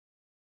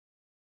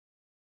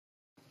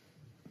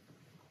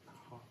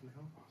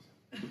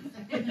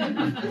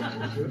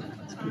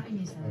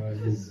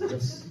He's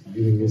just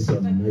giving me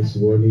some nice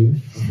warning,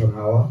 half an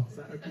hour. Is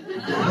that okay?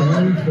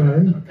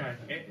 Fine.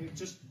 Okay,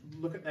 just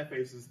look at their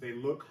faces. They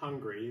look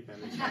hungry. Then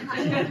it's fine.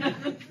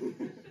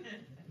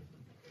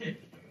 Thank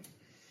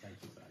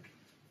you, Zach.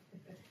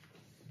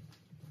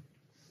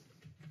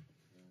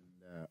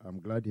 And, I'm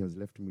glad he has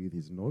left me with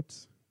his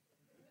notes.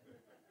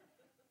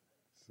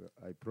 So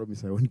I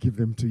promise I won't give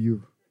them to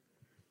you.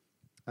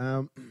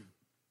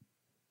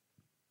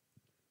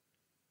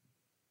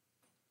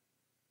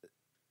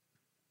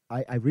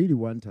 I really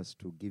want us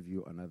to give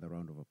you another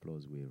round of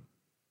applause, Will.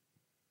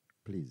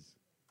 Please.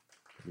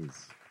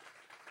 Please.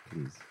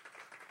 Please.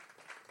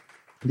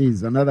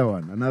 Please, another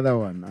one.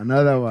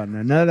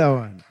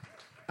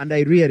 And I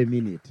really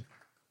mean it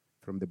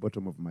from the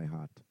bottom of my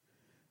heart.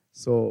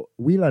 So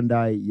Will and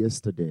I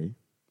yesterday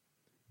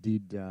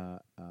did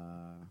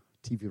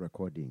TV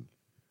recording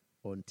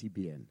on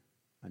TBN,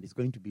 and it's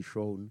going to be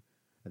shown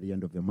at the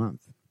end of the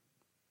month.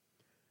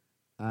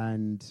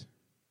 And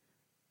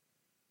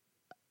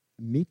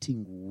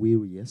meeting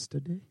Will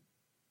yesterday,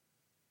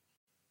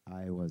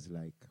 I was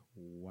like,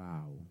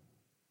 wow.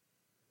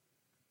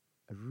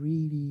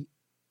 Really,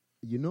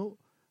 you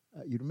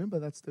remember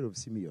that story of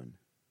Simeon?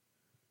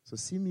 So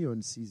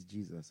Simeon sees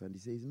Jesus and he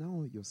says,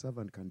 now your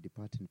servant can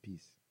depart in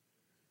peace.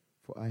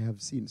 For I have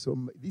seen. So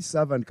this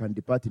servant can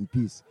depart in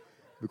peace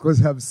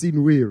because I have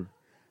seen Will.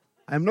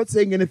 I'm not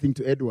saying anything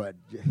to Edward.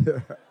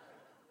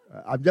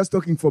 I'm just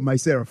talking for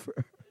myself.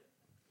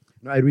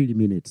 No, I really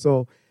mean it.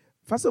 So,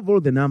 first of all,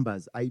 the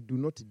numbers. I do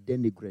not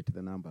denigrate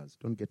the numbers.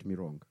 Don't get me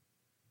wrong.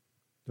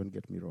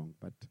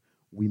 But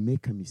we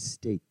make a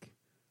mistake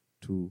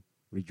to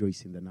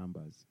rejoice in the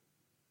numbers.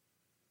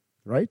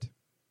 Right?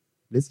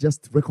 Let's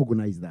just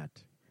recognize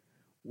that.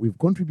 We've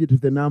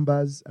contributed the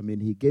numbers. I mean,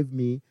 he gave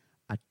me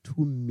a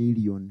 £2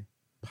 million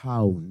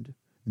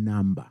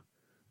number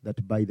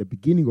that by the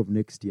beginning of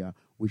next year,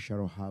 we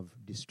shall have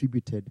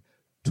distributed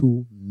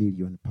 £2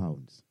 million.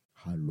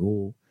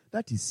 Hello?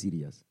 That is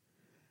serious.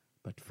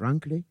 But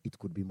frankly, it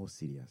could be more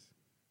serious.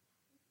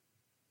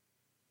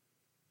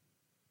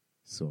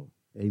 So,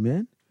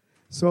 amen?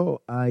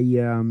 So,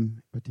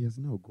 but he has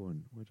now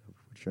gone. What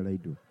shall I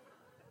do?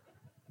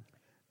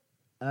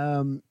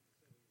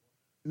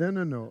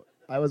 No.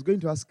 I was going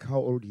to ask how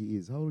old he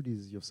is. How old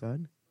is your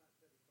son?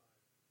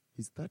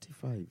 He's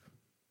 35.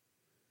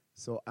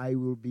 So I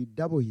will be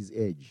double his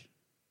age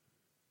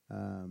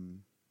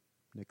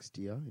next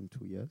year, in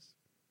 2 years,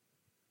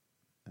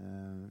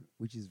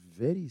 which is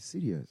very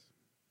serious,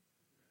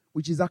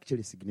 which is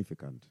actually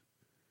significant.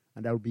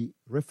 And I'll be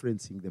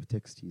referencing the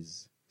text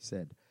he's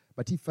said.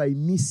 But if I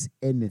miss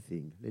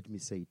anything, let me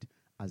say it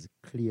as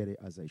clearly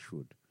as I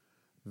should.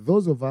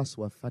 Those of us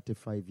who are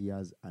 35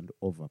 years and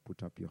over,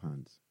 put up your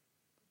hands.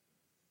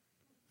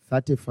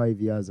 35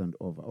 years and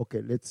over.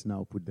 Okay, let's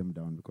now put them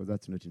down because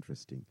that's not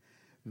interesting.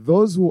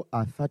 Those who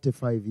are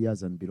 35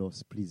 years and below,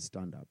 please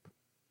stand up.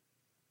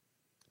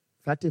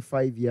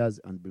 35 years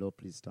and below,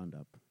 please stand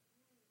up.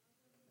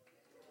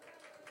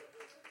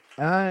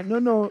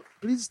 No,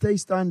 please stay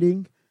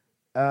standing.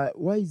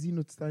 Why is he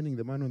not standing,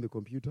 the man on the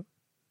computer?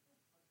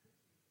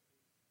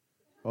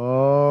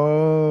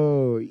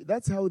 Oh,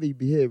 that's how they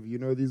behave,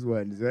 these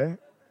ones, eh?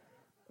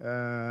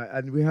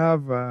 And we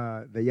have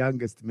the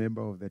youngest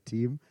member of the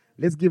team.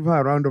 Let's give her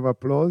a round of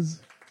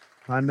applause.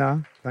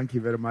 Hannah, thank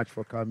you very much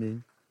for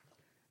coming.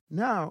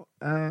 Now,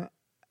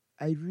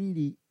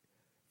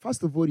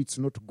 first of all, it's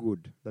not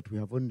good that we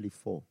have only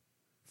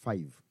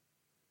 5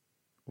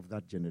 of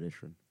that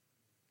generation.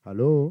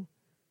 Hello?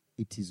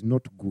 It is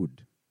not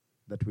good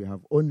that we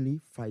have only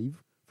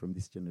 5 from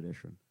this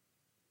generation.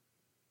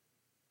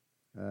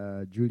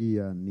 Julie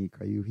and Nick,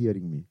 are you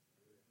hearing me?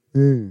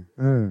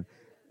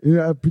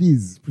 Yeah,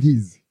 please.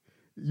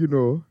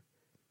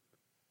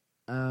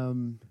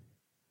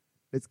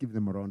 Let's give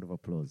them a round of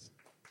applause.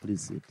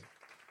 Please sit.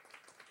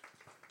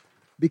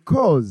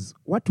 Because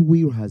what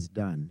Will has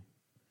done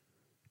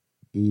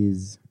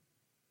is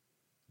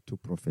to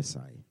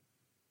prophesy.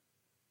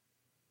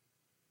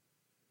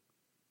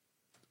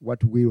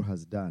 What Will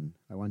has done,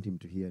 I want him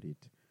to hear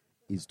it,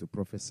 is to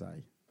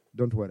prophesy.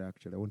 Don't worry,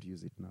 actually, I won't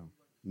use it now.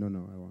 No,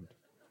 I won't.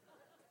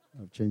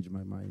 I've changed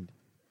my mind.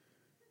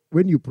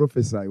 When you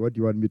prophesy, what do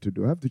you want me to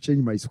do? I have to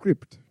change my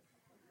script.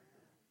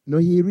 No,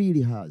 he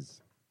really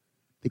has.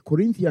 The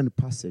Corinthian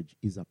passage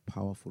is a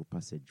powerful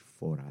passage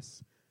for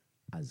us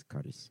as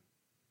Charis.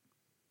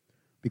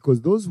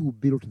 Because those who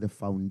built the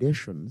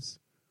foundations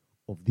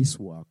of this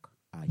work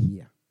are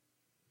here.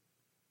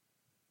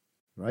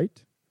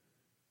 Right?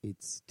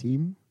 It's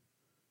Tim,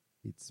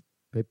 it's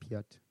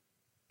Pepiat,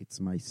 it's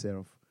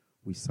myself.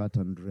 We sat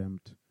and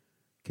dreamt.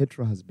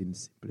 Ketra has been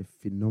simply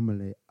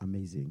phenomenally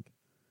amazing.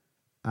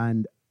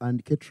 And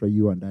Ketra,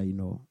 you and I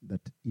know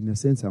that in a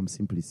sense I'm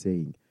simply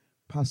saying,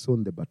 pass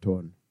on the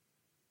baton.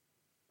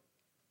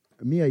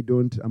 Me,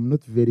 I'm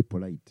not very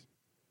polite.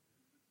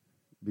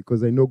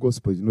 Because I know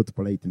gospel is not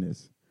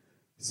politeness.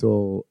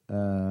 So,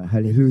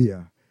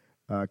 hallelujah.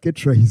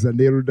 Ketra is an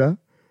elder.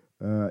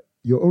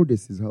 Your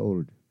oldest is how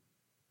old?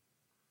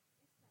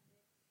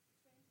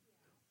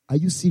 Are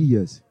you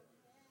serious?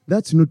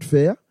 That's not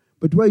fair.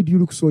 But why do you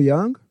look so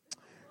young?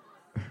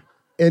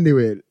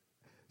 Anyway,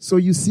 so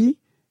you see,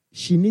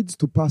 she needs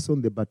to pass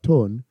on the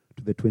baton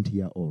to the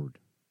 20-year-old.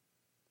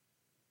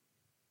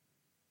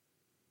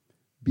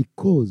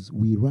 Because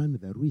we run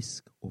the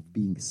risk of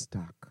being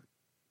stuck.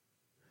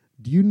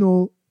 Do you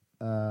know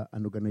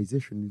an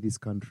organization in this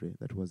country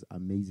that was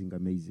amazing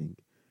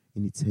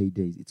in its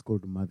heydays? It's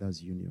called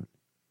Mothers Union.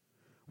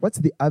 What's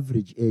the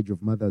average age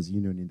of Mothers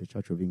Union in the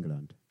Church of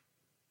England?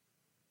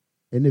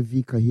 Any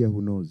Vika here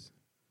who knows?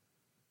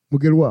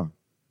 Mugelwa?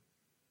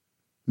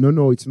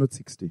 No, it's not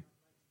 60.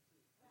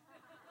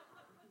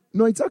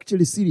 No, it's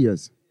actually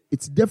serious.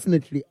 It's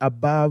definitely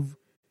above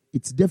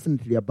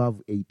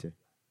 80.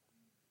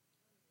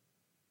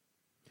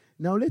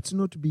 Now, let's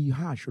not be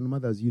harsh on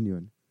Mothers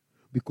Union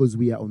because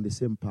we are on the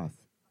same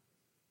path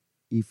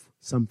if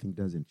something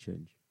doesn't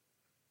change.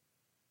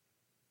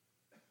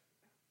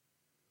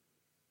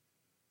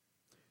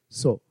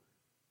 So,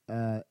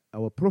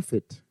 our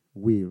prophet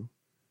Will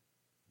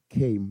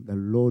came, the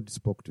Lord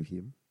spoke to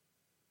him.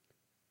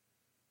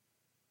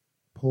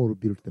 Paul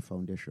built the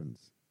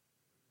foundations.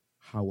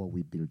 How are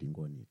we building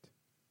on it?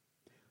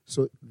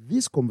 So,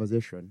 this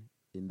conversation,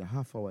 in the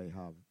half hour I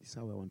have, is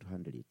how I want to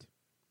handle it.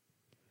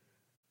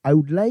 I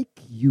would like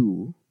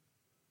you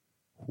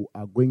who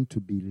are going to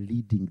be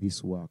leading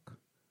this work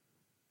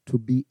to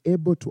be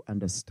able to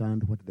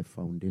understand what the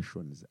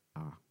foundations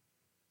are.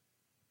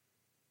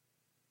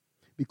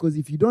 Because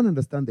if you don't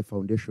understand the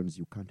foundations,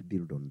 you can't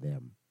build on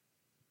them.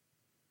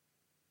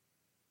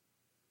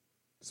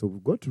 So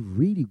we've got to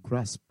really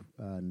grasp,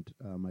 and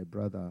my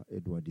brother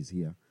Edward is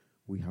here.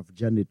 We have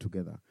journeyed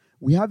together.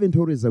 We haven't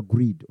always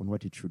agreed on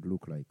what it should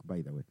look like,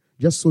 by the way,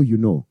 just so you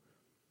know.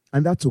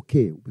 And that's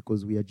okay,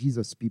 because we are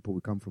Jesus people.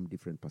 We come from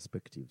different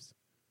perspectives,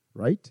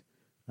 right?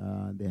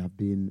 There have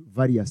been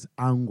various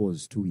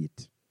angles to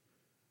it.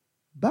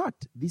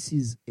 But this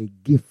is a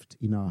gift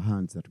in our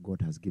hands that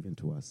God has given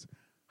to us.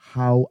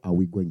 How are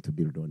we going to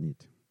build on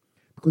it?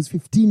 Because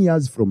 15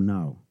 years from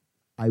now,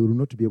 I will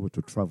not be able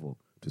to travel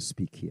to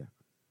speak here.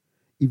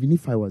 Even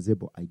if I was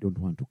able, I don't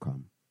want to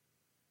come.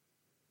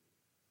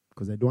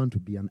 Because I don't want to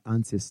be an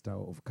ancestor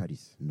of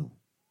Caris. No,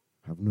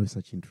 I have no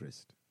such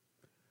interest.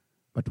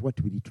 But what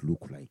will it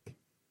look like?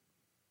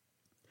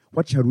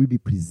 What shall we be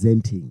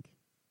presenting?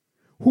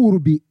 Who will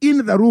be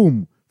in the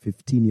room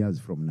 15 years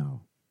from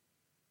now?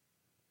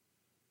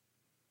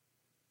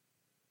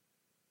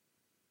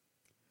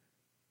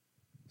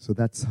 So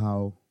that's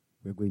how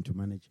we're going to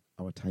manage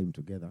our time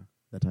together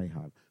that I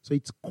have. So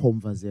it's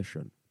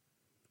conversation.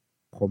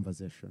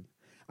 Conversation.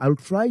 I'll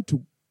try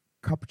to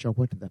capture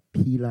what the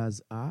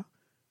pillars are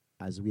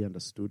as we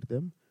understood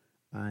them.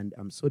 And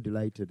I'm so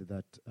delighted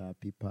that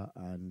Pippa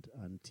and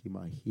Tim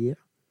are here.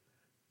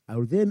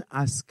 I'll then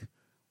ask,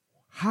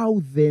 how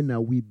then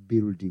are we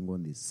building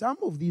on this? Some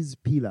of these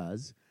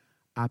pillars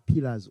are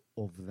pillars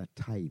of the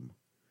time.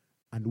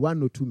 And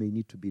one or two may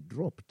need to be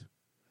dropped.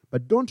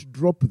 But don't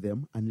drop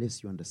them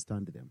unless you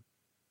understand them.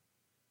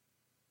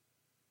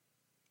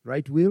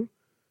 Right, Will?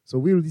 So,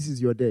 Will, this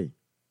is your day.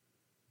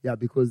 Yeah,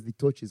 because the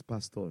torch is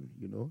passed on,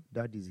 you know.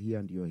 Dad is here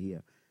and you're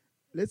here.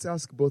 Let's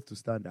ask both to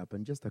stand up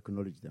and just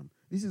acknowledge them.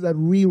 This is a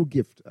real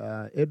gift.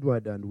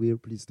 Edward and Will,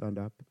 please stand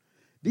up.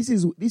 This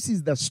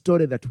is the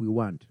story that we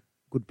want,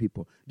 good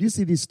people. Do you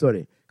see this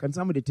story? Can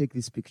somebody take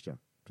this picture,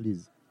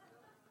 please?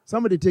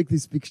 Somebody take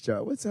this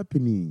picture. What's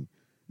happening?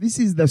 This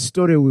is the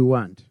story we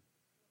want.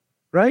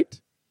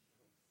 Right?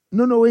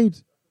 No,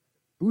 wait.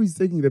 Who is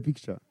taking the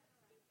picture?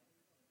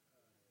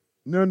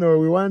 No,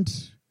 we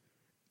want...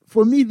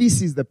 For me,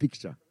 this is the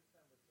picture.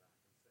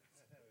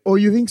 Oh,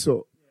 you think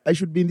so? I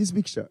should be in this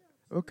picture?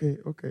 Okay.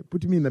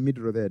 Put me in the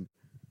middle then.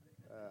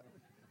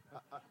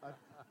 I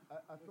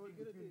thought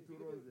you between two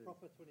roses.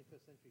 Proper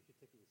 21st century should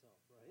take it yourself,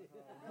 right?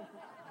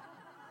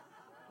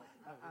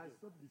 I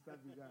stopped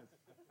disturbing us.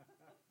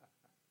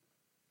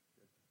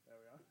 There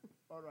we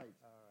are. All right.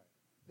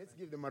 Let's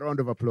give them a round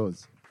of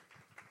applause.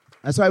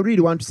 And so I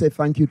really want to say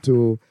thank you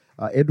to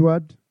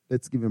Edward.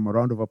 Let's give him a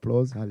round of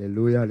applause.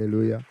 Hallelujah,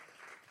 hallelujah.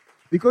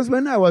 Because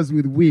when I was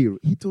with Will,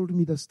 he told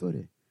me the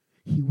story.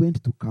 He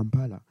went to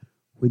Kampala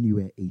when you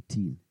were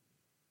 18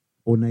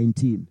 or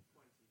 19.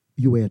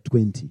 You were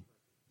 20.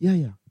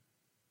 Yeah.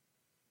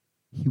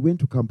 He went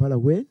to Kampala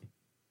when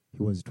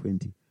he was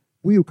 20.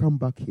 Will you come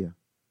back here?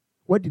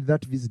 What did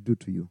that visit do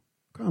to you?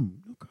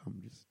 Come.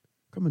 Just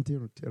come and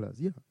tell us.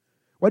 Yeah.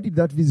 What did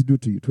that visit do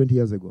to you 20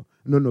 years ago?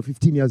 No,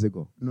 15 years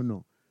ago.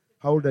 No.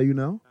 How old are you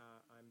now?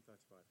 I'm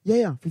 35.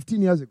 Yeah,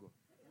 15 years ago.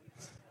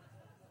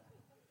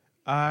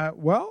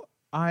 Well,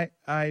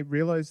 I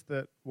realized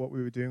that what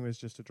we were doing was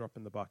just a drop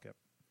in the bucket,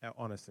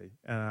 honestly.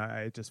 And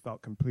I just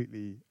felt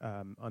completely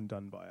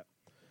undone by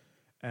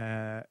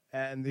it.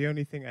 And the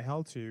only thing I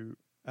held to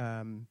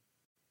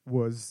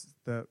was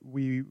that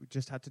we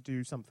just had to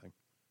do something.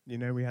 You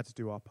know, we had to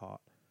do our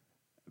part.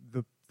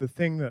 The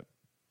thing that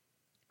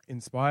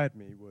inspired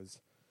me was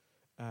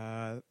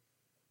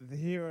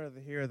here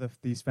are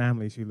these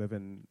families who live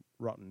in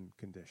rotten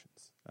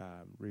conditions,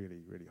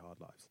 really, really hard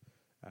lives.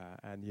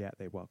 And yet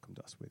they welcomed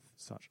us with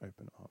such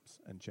open arms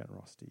and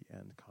generosity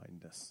and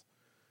kindness.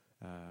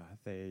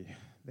 They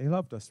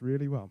loved us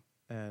really well.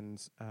 And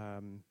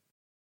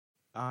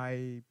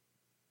it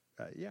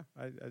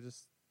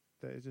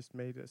just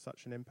made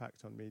such an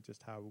impact on me,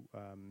 just how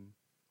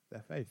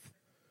their faith.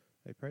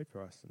 They prayed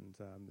for us, and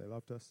they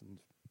loved us, and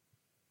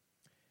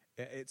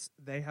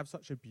they have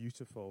such a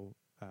beautiful,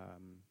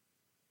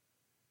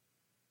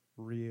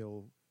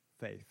 real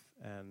faith.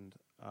 And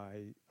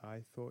I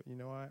thought,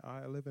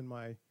 I live in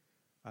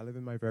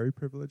my very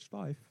privileged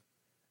life,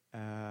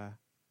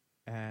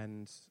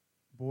 and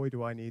boy,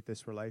 do I need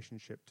this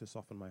relationship to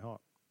soften my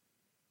heart.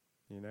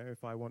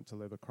 If I want to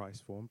live a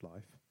Christ-formed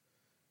life,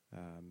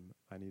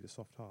 I need a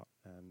soft heart,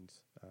 and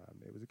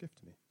it was a gift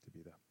to me to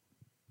be there.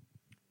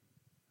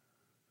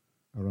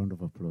 A round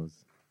of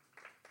applause.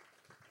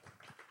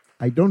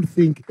 I don't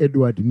think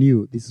Edward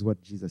knew this is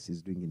what Jesus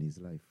is doing in his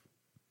life.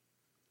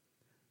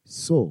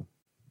 So,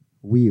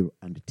 Will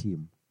and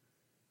Tim,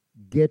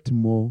 get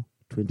more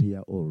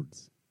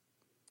 20-year-olds,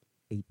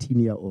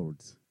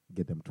 18-year-olds,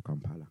 get them to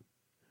Kampala.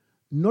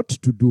 Not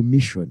to do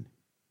mission,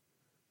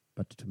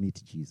 but to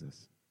meet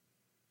Jesus.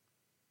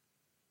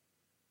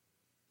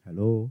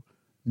 Hello?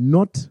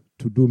 Not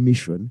to do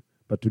mission,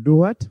 but to do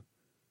what?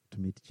 To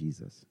meet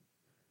Jesus.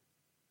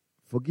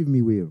 Forgive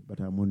me, Will, but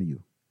I'm on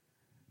you.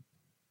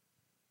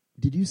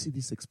 Did you see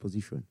this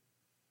exposition?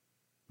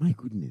 My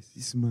goodness,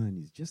 this man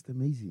is just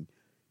amazing.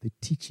 The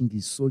teaching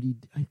is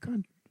solid. I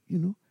can't,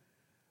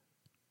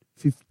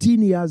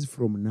 15 years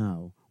from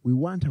now, we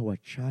want our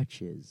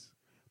churches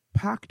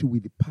packed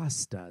with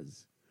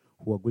pastors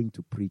who are going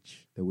to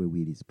preach the way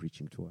Will is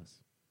preaching to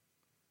us.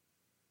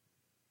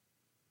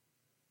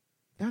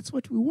 That's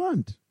what we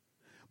want.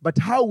 But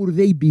how will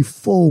they be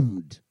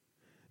formed?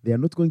 They are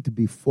not going to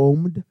be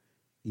formed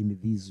in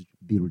these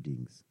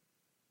buildings.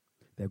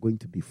 They're going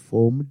to be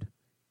formed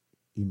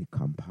in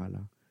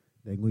Kampala.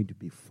 They're going to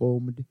be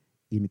formed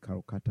in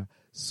Calcutta.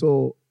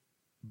 So,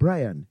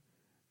 Brian,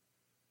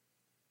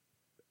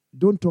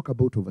 don't talk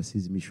about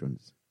overseas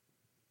missions.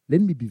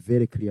 Let me be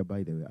very clear,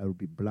 by the way. I will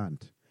be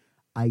blunt.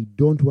 I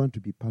don't want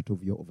to be part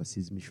of your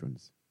overseas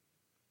missions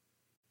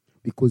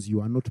because you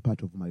are not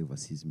part of my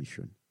overseas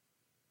mission.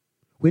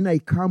 When I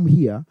come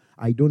here,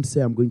 I don't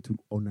say I'm going to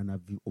on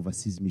an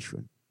overseas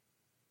mission.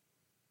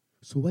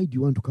 So why do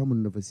you want to come on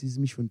an overseas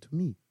mission to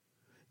me?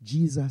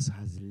 Jesus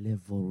has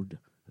leveled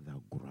the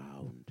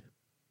ground.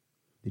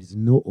 There is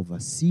no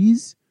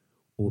overseas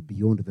or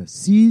beyond the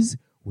seas.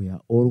 We are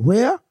all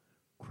where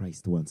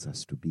Christ wants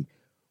us to be.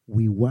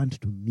 We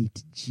want to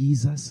meet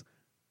Jesus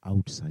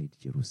outside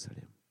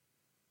Jerusalem.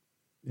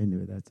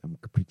 Anyway, I'm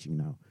preaching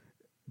now.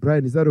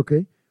 Brian, is that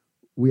okay?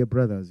 We are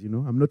brothers,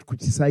 I'm not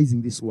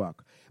criticizing this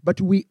work. But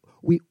we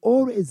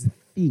always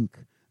think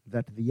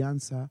that the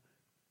answer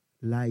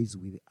lies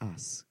with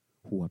us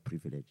who are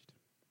privileged.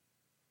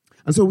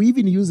 And so we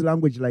even use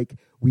language like,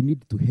 we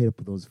need to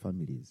help those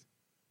families.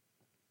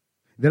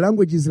 The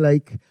language is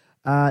like,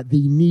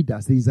 they need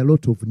us. There is a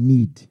lot of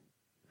need.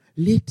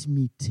 Let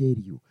me tell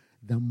you,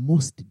 the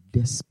most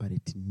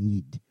desperate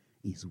need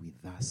is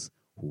with us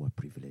who are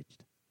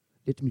privileged.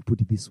 Let me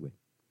put it this way.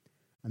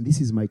 And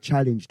this is my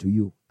challenge to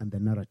you and the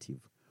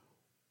narrative.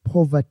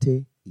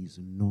 Poverty is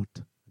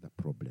not the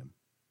problem.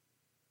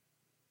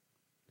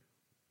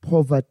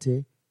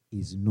 Poverty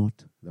is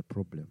not the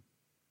problem.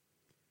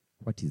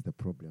 What is the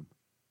problem?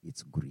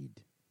 It's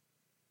greed.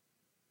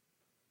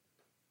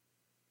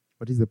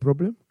 What is the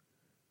problem?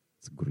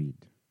 It's greed.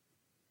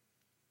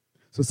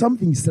 So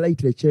something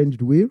slightly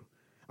changed, Will,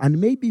 and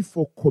maybe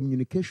for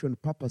communication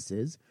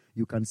purposes,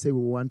 you can say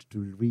we want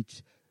to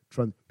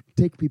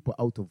take people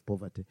out of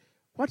poverty.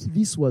 What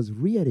this was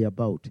really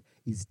about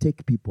is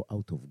take people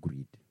out of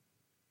greed.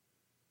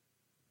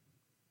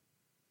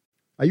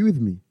 Are you with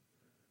me?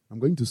 I'm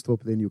going to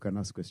stop, then you can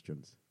ask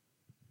questions.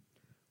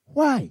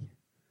 Why?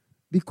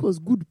 Because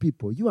good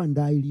people, you and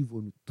I live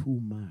on too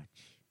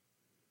much.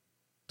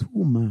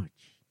 Too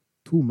much.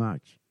 Too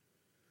much.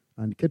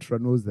 And Ketra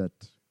knows that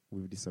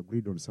we've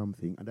disagreed on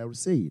something, and I will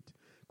say it.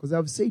 Because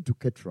I've said to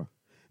Ketra,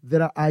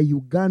 there are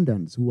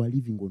Ugandans who are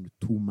living on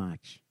too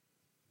much.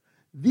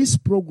 This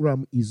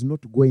program is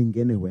not going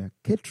anywhere,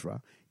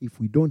 Ketra, if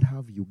we don't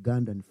have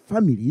Ugandan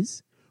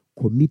families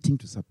committing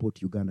to support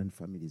Ugandan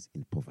families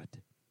in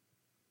poverty.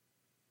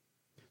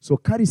 So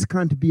Caris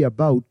can't be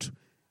about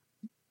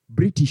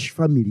British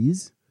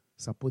families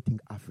supporting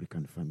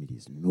African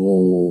families.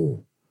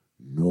 No.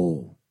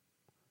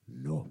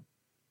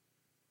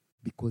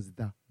 Because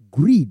the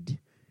greed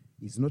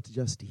is not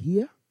just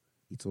here,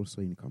 it's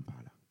also in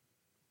Kampala.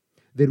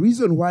 The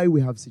reason why we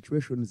have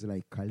situations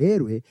like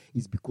Kalerwe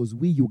is because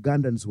we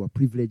Ugandans who are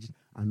privileged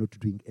are not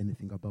doing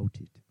anything about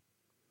it.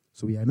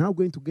 So we are now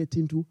going to get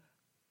into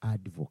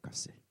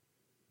advocacy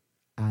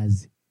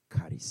as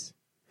Caris.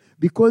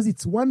 Because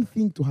it's one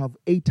thing to have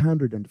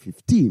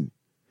 815.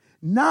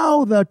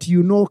 Now that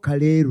you know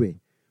Kalerwe,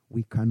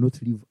 we cannot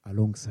live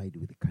alongside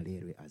with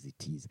Kalerwe as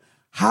it is.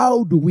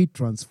 How do we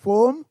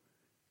transform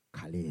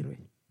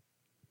Kalerwe?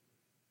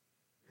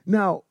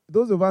 Now,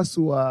 those of us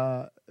who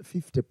are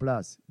 50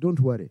 plus, don't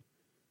worry.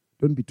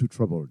 Don't be too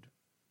troubled.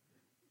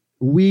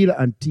 Will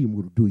and team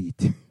will do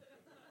it.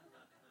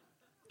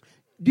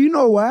 Do you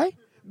know why?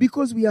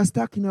 Because we are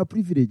stuck in our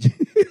privilege.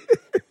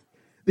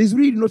 There's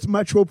really not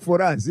much hope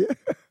for us. Yeah?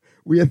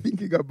 We are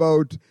thinking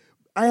about,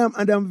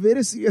 I'm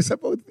very serious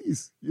about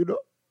this,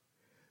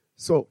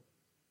 So,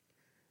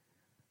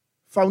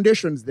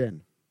 foundations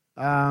then.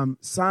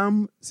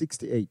 Psalm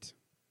 68.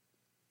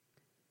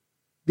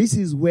 This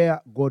is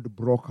where God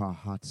broke our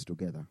hearts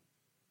together.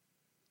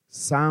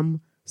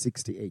 Psalm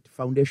 68.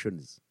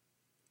 Foundations.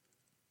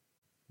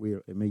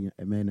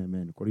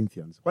 Amen.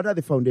 Corinthians. What are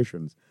the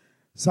foundations?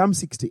 Psalm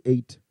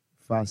 68,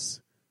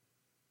 verse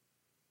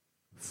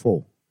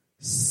 4.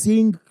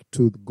 Sing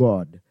to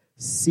God.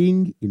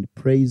 Sing in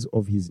praise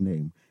of his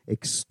name.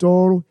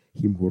 Extol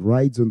him who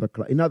rides on the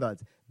cloud. In other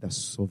words, the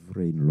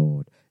sovereign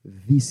Lord.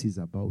 This is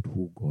about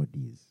who God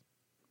is.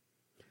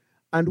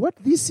 And what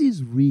this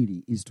is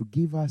really is to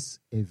give us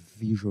a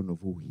vision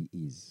of who he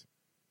is.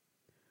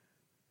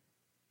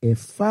 A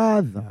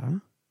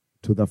father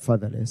to the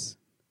fatherless,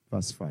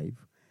 verse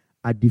 5,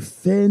 a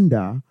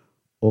defender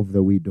of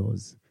the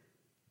widows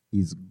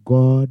is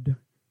God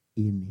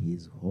in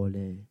his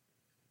holy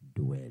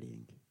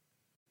dwelling.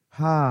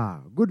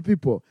 Good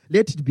people,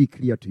 let it be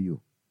clear to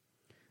you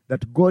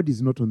that God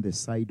is not on the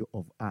side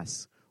of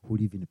us who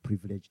live in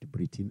privileged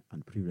Britain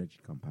and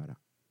privileged Kampala.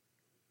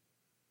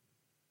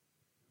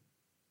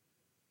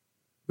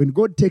 When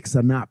God takes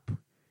a nap,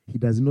 he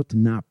does not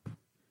nap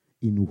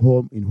in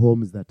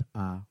homes that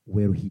are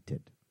well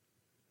heated.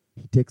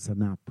 He takes a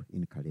nap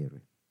in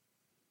Kalere.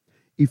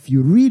 If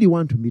you really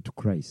want to meet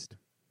Christ,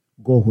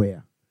 go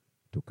where?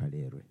 To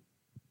Kalere.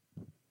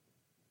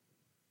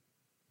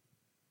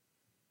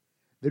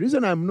 The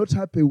reason I'm not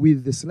happy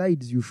with the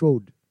slides you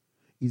showed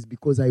is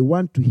because I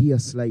want to hear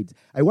slides.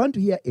 I want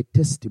to hear a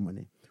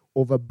testimony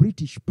of a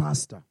British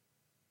pastor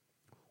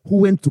who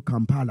went to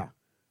Kampala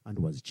and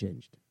was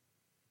changed.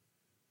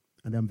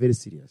 And I'm very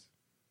serious.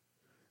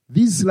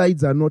 These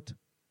slides are not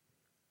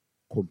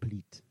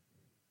complete.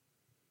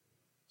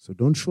 So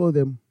don't show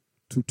them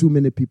to too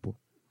many people.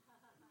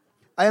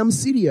 I am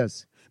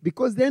serious,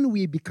 because then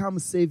we become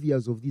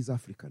saviors of these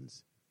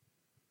Africans.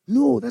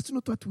 No, that's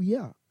not what we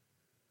are.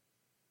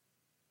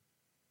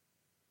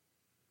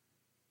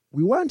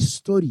 We want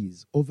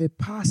stories of a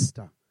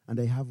pastor, and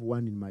I have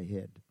one in my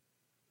head,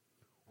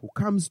 who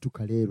comes to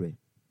Kalere.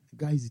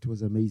 Guys, it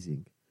was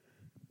amazing.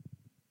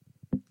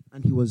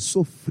 And he was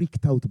so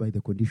freaked out by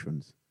the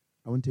conditions.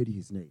 I won't tell you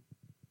his name.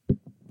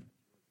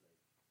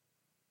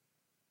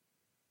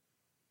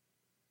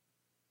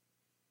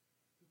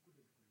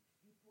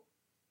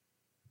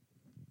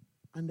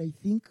 And I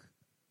think,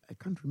 I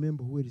can't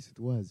remember who it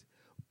was.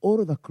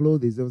 All the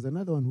clothes, there was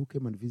another one who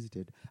came and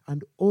visited,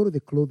 and all the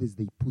clothes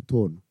they put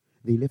on,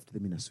 they left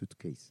them in a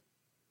suitcase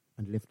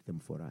and left them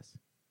for us.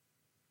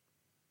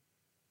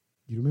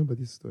 You remember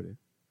this story?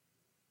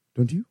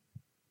 Don't you?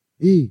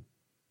 Hey.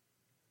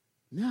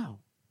 Now,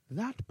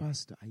 that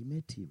pastor, I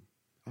met him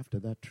after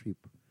that trip,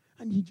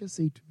 and he just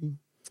said to me,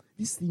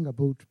 this thing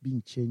about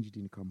being changed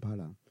in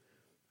Kampala,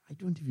 I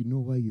don't even know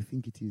why you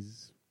think it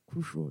is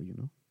crucial,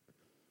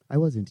 I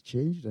wasn't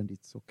changed, and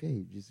it's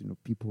okay. Just,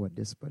 people were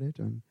desperate,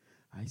 and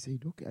I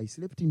said, okay. I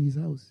slept in his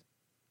house.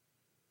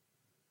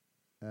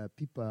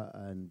 Pippa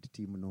and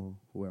Tim know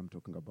who I'm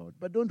talking about.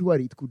 But don't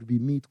worry, it could be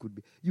me, it could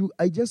be you.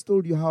 I just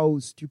told you how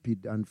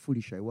stupid and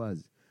foolish I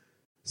was.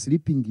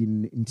 Sleeping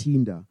in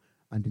Tinda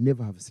and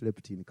never have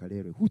slept in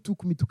Kalere. Who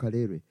took me to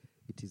Kalere?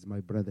 It is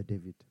my brother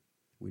David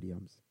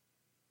Williams.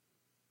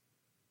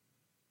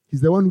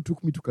 He's the one who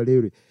took me to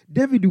Kalere.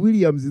 David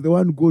Williams is the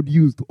one God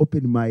used to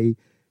open my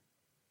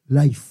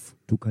life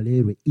to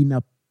Kalere in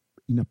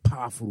a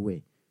powerful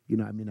way.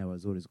 I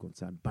was always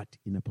concerned, but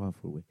in a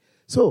powerful way.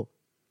 So,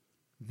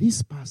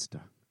 this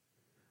pastor,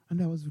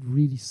 and I was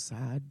really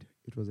sad.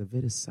 It was a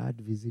very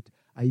sad visit.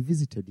 I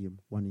visited him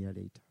 1 year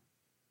later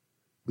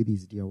with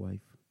his dear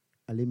wife.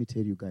 And let me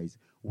tell you guys,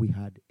 we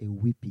had a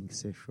weeping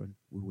session.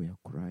 We were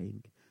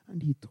crying.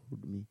 And he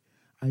told me,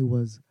 I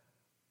was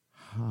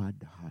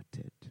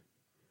hard-hearted.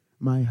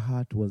 My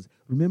heart was,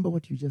 remember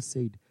what you just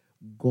said?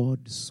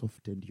 God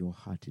softened your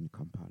heart in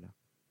Kampala.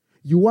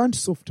 You want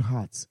soft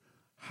hearts.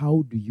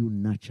 How do you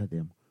nurture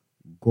them?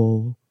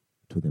 Go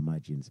to the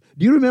margins.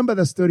 Do you remember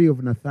the story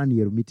of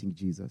Nathanael meeting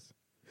Jesus?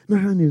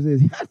 Nathanael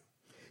says,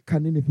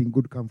 can anything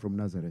good come from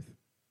Nazareth?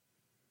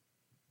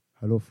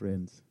 Hello,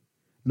 friends.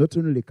 Not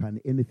only can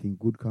anything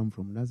good come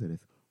from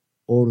Nazareth,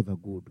 all the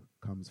good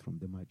comes from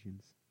the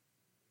margins.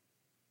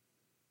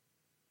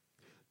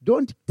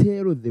 Don't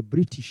tell the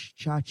British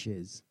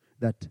churches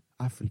that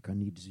Africa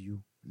needs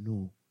you.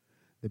 No.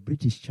 The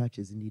British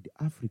churches need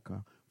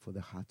Africa for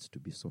the hearts to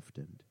be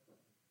softened.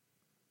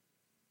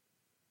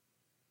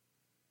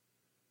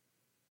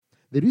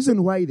 The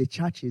reason why the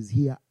churches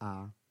here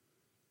are,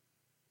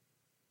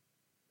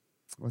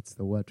 what's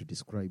the word to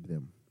describe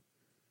them?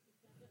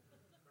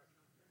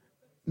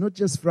 Not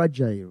just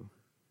fragile.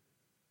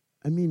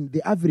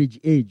 The average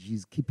age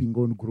is keeping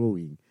on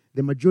growing.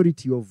 The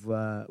majority of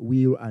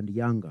Will and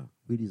younger,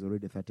 Will is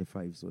already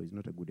 35, so he's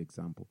not a good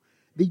example.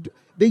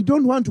 They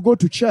don't want to go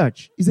to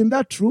church. Isn't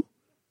that true?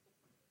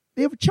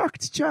 They have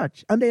chucked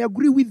church, and I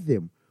agree with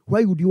them.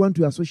 Why would you want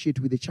to associate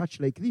with a church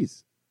like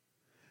this?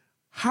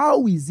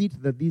 How is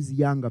it that these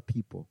younger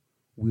people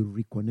will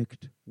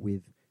reconnect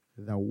with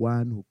the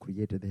one who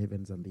created the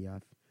heavens and the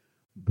earth,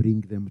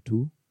 bring them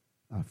to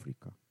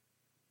Africa?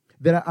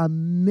 There are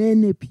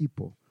many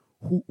people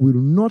who will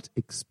not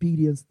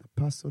experience the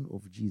person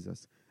of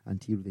Jesus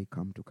until they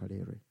come to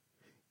Kalere.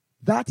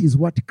 That is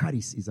what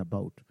Charis is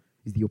about,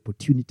 is the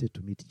opportunity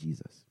to meet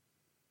Jesus.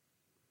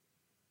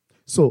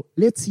 So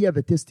let's hear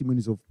the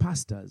testimonies of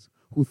pastors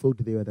who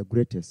thought they were the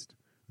greatest.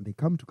 And they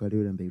come to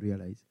Kalere and they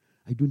realize,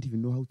 I don't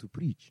even know how to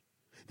preach.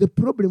 The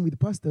problem with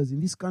pastors in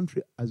this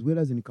country, as well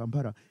as in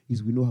Kampala,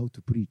 is we know how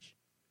to preach.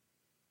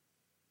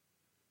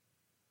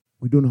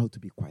 We don't know how to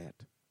be quiet.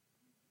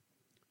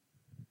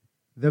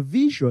 The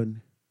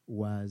vision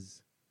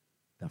was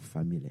the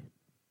family.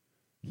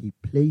 He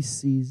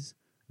places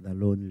the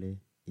lonely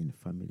in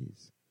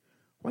families.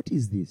 What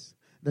is this?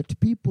 That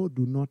people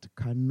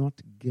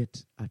cannot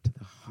get at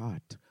the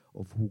heart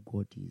of who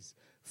God is.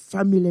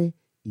 Family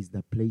is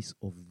the place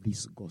of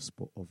this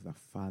gospel of the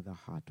Father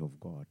heart of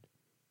God.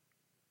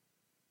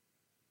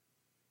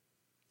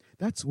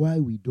 That's why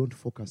we don't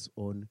focus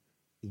on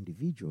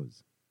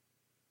individuals.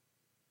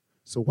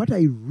 So what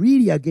I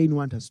really again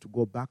want us to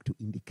go back to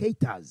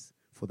indicators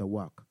for the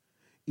work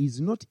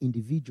is not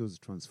individuals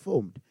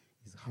transformed,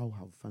 is how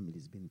have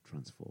families been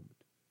transformed.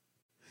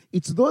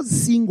 It's those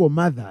single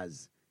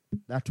mothers,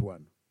 that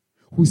one,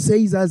 who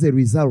says as a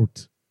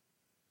result,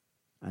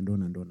 and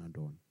on and on and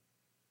on.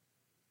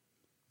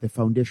 The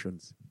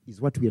foundations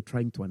is what we are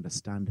trying to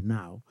understand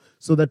now,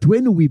 so that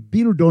when we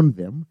build on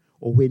them,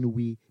 or when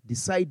we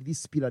decide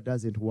this pillar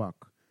doesn't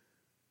work,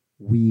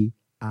 we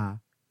are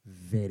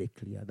very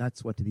clear.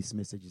 That's what this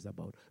message is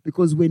about.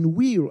 Because when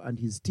Will and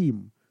his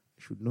team,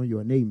 I should know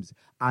your names,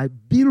 are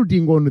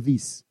building on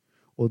this,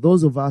 or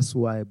those of us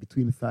who are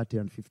between 30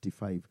 and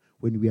 55,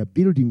 when we are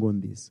building on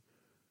this,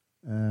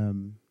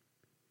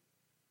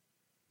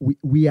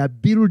 we are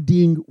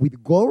building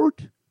with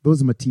gold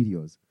those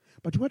materials.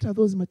 But what are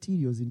those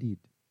materials indeed?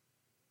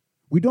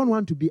 We don't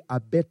want to be a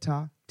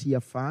better tier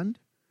fund.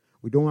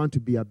 We don't want to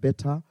be a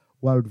better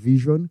world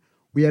vision.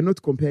 We are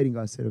not comparing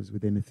ourselves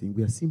with anything.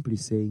 We are simply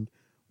saying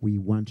we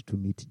want to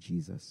meet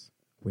Jesus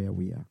where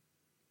we are.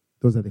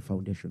 Those are the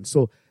foundations.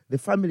 So the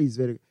family is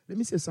very... Let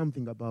me say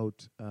something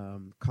about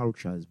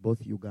cultures,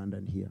 both Uganda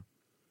and here.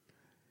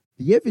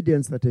 The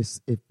evidence that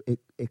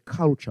a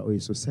culture or a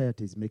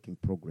society is making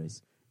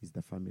progress is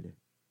the family.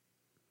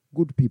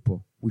 Good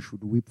people, we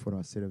should weep for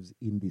ourselves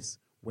in this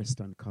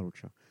Western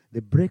culture.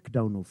 The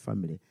breakdown of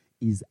family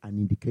is an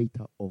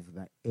indicator of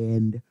the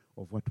end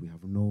of what we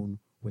have known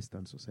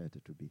Western society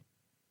to be.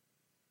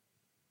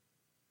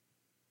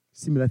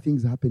 Similar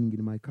things are happening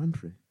in my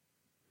country.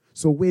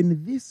 So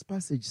when this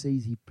passage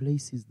says he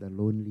places the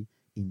lonely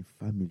in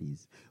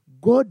families,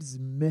 God's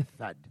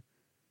method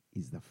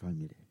is the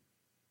family.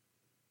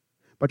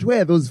 But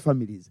where are those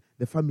families?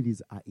 The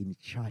families are in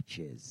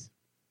churches.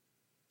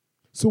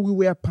 So we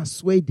were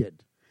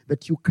persuaded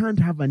that you can't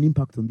have an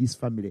impact on this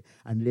family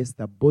unless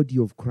the body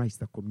of Christ,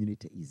 the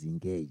community, is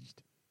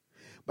engaged.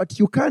 But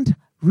you can't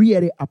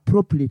really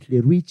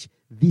appropriately reach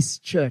this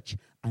church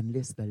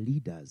unless the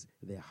leaders,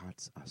 their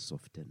hearts are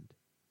softened.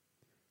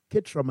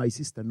 Ketra, my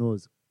sister,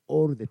 knows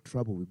all the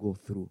trouble we go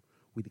through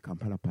with the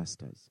Kampala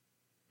pastors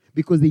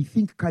because they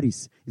think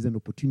Charis is an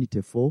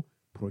opportunity for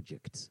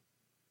projects.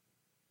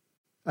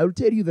 I will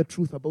tell you the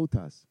truth about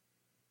us.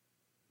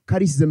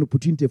 Charis is an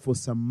opportunity for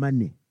some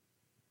money.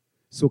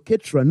 So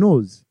Ketra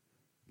knows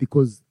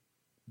because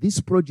this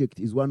project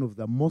is one of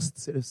the most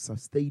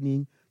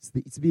self-sustaining.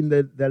 It's been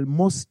the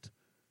most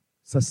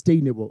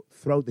sustainable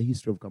throughout the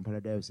history of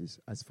Kampala Diocese,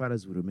 as far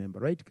as we remember.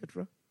 Right,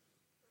 Ketra?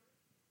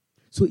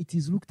 So it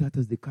is looked at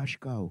as the cash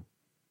cow.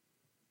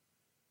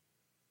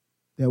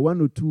 There are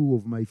one or two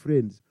of my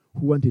friends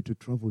who wanted to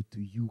travel to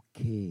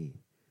UK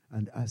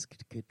and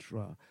asked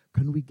Ketra,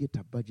 can we get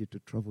a budget to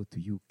travel to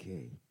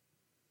UK?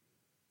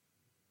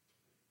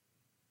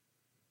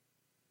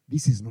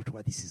 This is not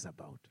what this is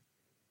about.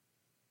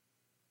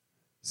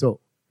 So,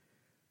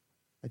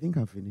 I think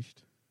I've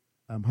finished.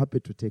 I'm happy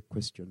to take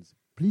questions.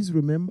 Please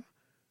remember,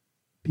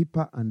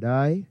 Pippa and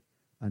I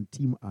and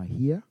team are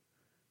here,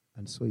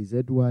 and so is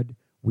Edward.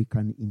 We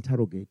can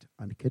interrogate,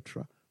 and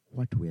Ketra,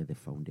 what were the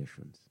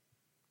foundations?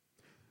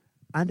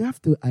 And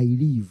after I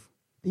leave,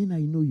 then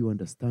I know you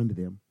understand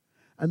them.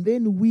 And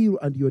then Will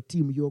and your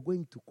team, you are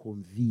going to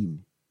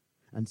convene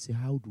and say,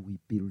 how do we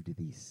build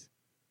this?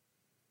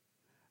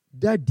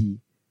 Daddy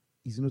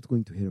is not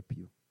going to help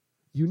you.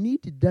 You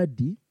need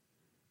Daddy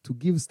to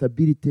give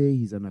stability.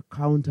 He's an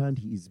accountant.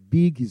 He is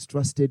big. He's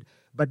trusted.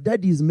 But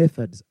Daddy's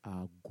methods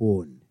are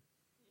gone.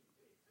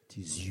 It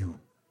is you.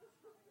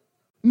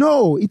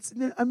 No, it's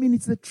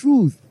the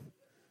truth.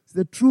 It's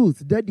the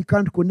truth. Daddy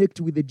can't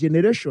connect with the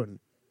generation.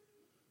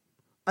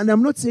 And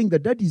I'm not saying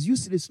that Daddy is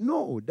useless.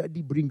 No,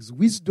 Daddy brings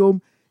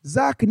wisdom.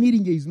 Zach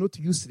Niringiye is not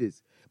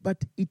useless.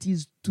 But it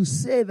is to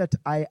say that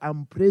I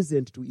am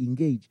present to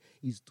engage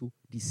is to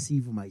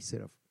deceive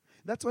myself.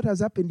 That's what has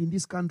happened in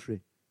this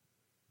country.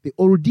 The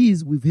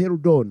oldies, we've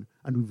held on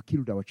and we've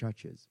killed our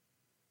churches.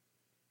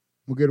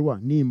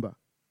 Mugerwa, Nimba.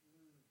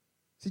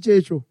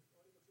 Sichecho.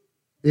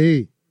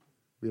 Hey.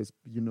 Yes,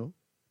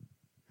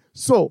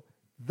 So,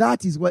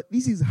 that is what,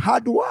 this is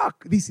hard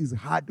work. This is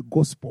hard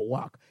gospel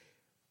work.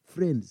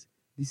 Friends,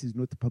 this is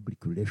not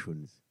public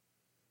relations.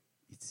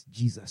 It's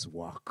Jesus'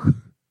 work.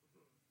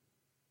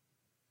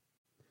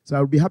 So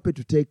I'll be happy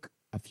to take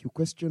a few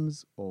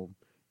questions or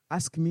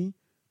ask me.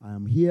 I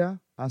am here.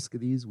 Ask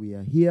these. We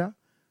are here.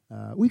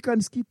 We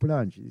can skip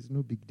lunch. There's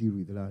no big deal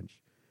with lunch.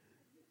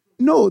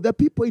 No, the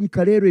people in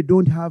Karere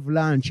don't have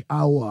lunch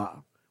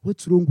hour.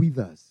 What's wrong with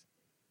us?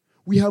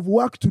 We have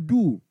work to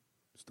do.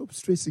 Stop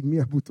stressing me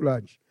about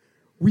lunch.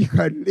 We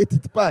can let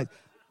it pass.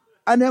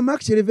 And I'm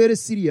actually very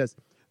serious.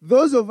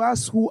 Those of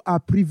us who are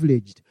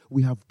privileged,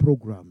 we have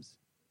programs.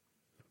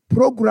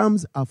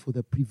 Programs are for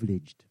the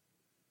privileged.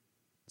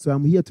 So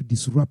I'm here to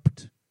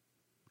disrupt.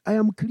 I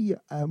am clear.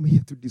 I am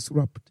here to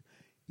disrupt.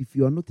 If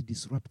you are not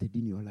disrupted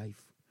in your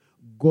life,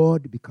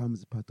 God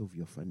becomes part of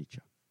your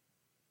furniture.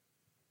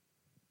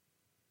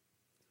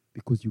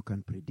 Because you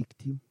can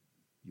predict him.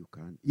 You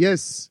can.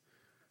 Yes,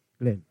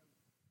 Glenn.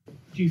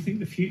 Do you think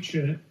the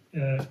future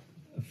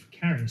of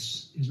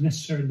Caris is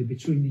necessarily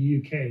between the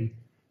UK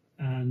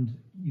and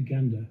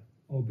Uganda,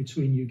 or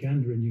between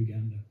Uganda and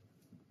Uganda?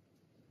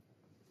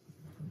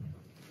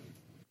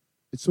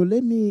 So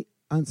let me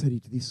answer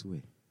it this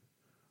way.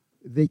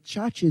 The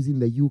churches in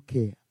the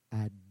UK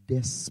are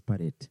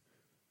desperate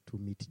to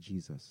meet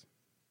Jesus.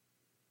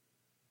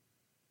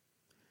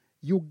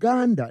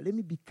 Uganda, let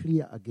me be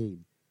clear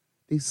again.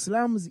 The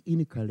slums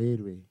in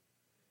Karere,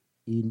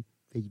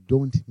 they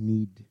don't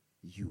need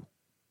you.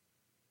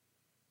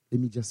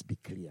 Let me just be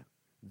clear.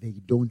 They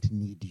don't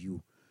need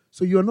you.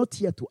 So you're not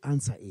here to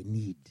answer a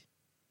need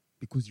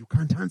because you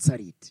can't answer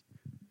it.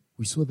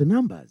 We saw the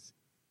numbers.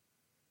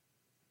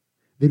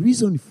 The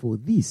reason for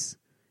this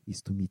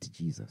is to meet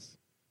Jesus.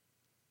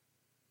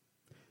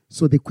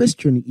 So the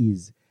question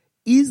is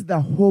the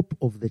hope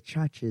of the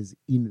churches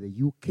in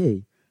the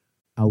UK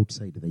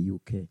outside the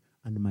UK?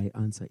 And my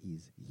answer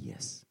is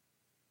yes.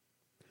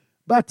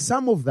 But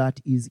some of that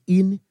is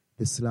in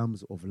the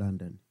slums of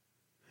London.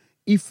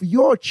 If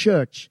your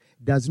church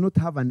does not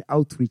have an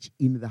outreach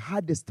in the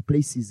hardest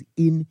places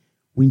in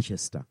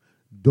Winchester,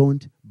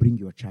 don't bring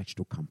your church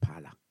to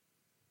Kampala.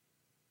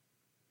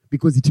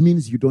 Because it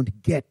means you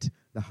don't get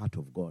the heart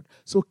of God.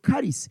 So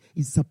Caris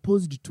is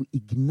supposed to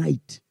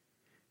ignite,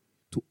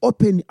 to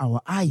open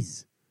our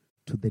eyes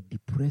to the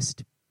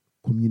depressed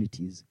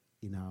communities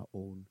in our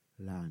own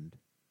land.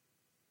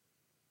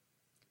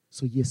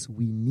 So yes,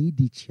 we need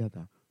each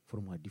other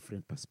from our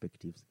different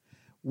perspectives.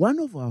 One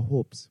of our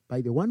hopes,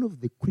 one of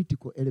the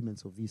critical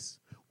elements of this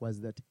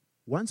was that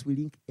once we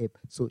link up,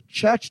 so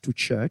church to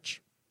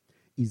church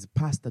is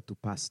pastor to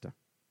pastor.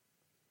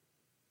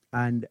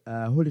 And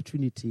Holy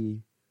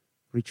Trinity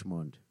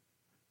Richmond,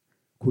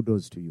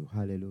 kudos to you.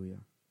 Hallelujah.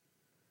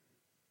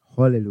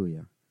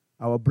 Hallelujah.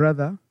 Our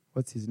brother,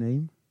 what's his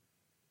name?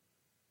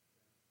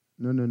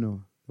 No.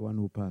 The one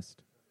who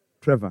passed.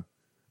 Trevor.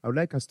 I would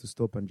like us to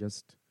stop and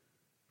just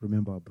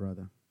remember our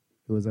brother.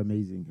 He was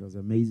amazing. He was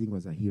amazing. He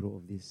was a hero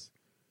of this.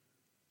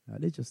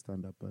 Let's just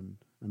stand up and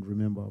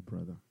remember our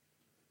brother.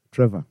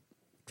 Trevor.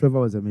 Trevor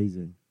was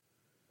amazing.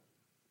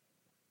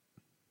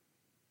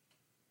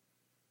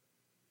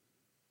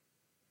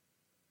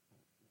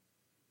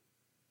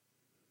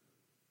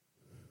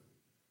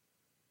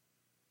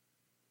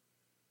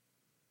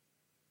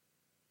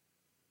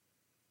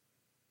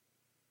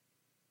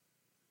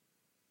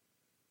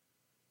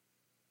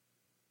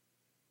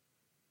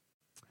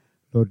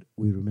 Lord,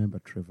 we remember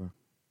Trevor,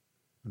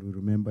 and we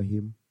remember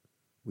him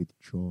with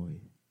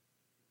joy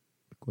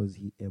because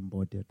he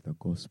embodied the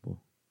gospel.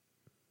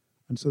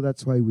 And so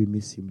that's why we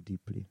miss him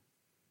deeply.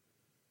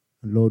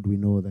 And Lord, we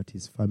know that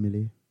his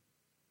family,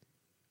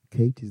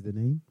 Kate is the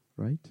name,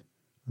 right?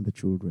 And the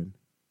children.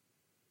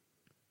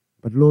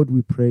 But Lord,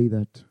 we pray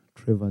that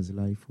Trevor's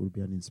life will be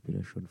an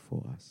inspiration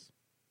for us.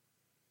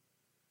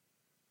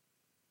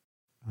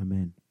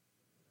 Amen.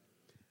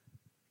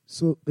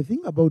 So the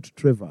thing about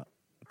Trevor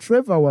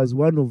was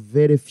one of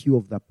very few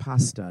of the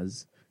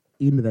pastors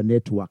in the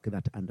network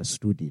that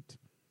understood it.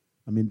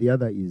 I mean, the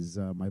other is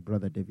my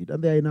brother David.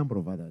 And there are a number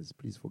of others.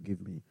 Please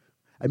forgive me.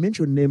 I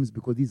mention names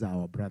because these are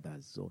our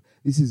brothers. So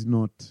this is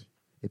not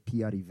a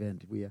PR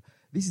event.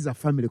 This is a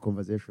family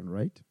conversation,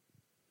 right?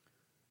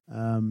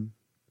 And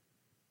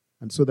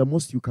so the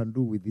most you can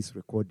do with this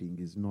recording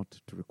is not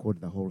to record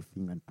the whole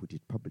thing and put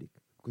it public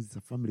because it's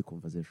a family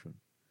conversation.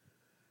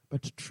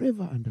 But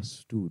Trevor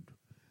understood.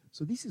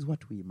 So this is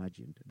what we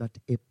imagined, that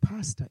a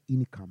pastor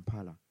in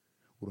Kampala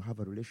will have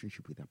a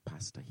relationship with a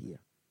pastor here.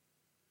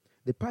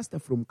 The pastor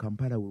from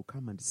Kampala will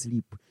come and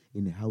sleep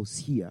in a house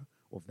here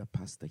of the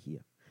pastor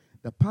here.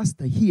 The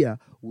pastor here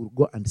will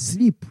go and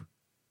sleep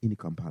in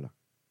Kampala.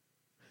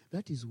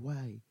 That is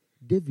why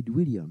David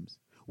Williams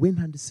went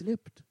and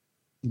slept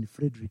in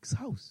Frederick's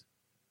house.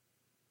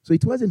 So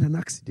it wasn't an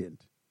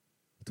accident.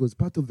 It was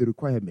part of the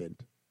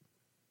requirement.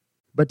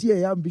 But here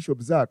I am,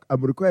 Bishop Zach.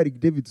 I'm requiring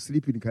David to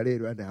sleep in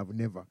Kalero, and I have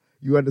never.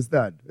 You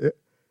understand?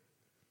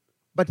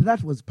 But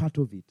that was part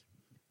of it.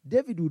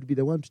 David would be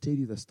the one to tell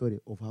you the story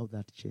of how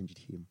that changed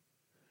him.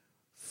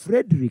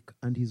 Frederick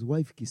and his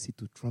wife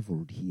Kisitu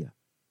traveled here.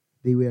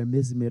 They were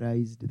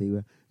mesmerized.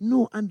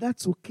 No, and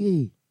that's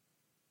okay.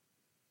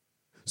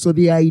 So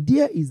the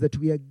idea is that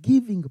we are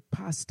giving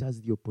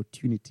pastors the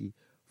opportunity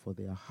for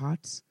their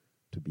hearts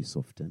to be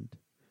softened.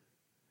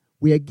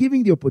 We are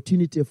giving the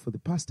opportunity for the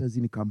pastors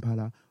in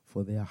Kampala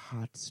for their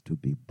hearts to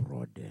be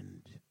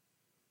broadened.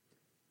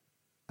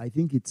 I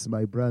think it's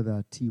my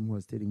brother Tim who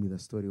was telling me the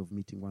story of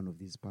meeting one of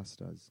these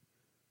pastors,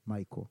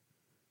 Michael.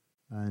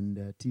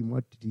 And Tim,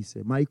 what did he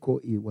say? Michael,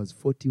 he was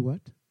 40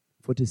 what?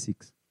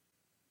 46.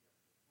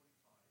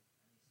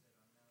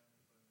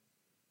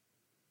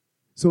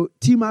 So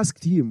Tim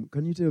asked him,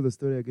 can you tell the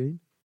story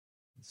again?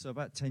 So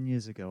about 10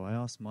 years ago, I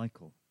asked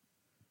Michael,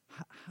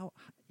 how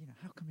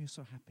come you're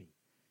so happy?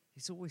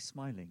 He's always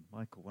smiling,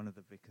 Michael, one of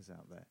the vicars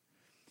out there.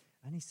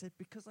 And he said,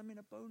 because I'm in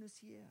a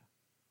bonus year.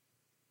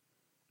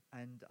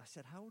 And I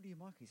said, how old are you,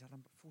 Michael? He said,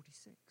 I'm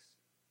 46.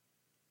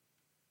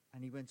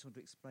 And he went on to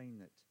explain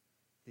that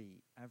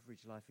the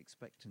average life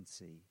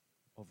expectancy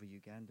of a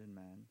Ugandan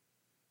man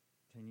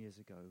 10 years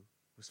ago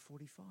was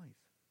 45.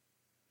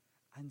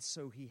 And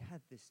so he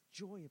had this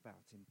joy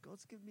about him.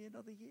 God's given me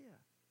another year.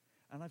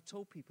 And I've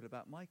told people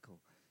about Michael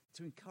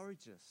to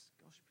encourage us.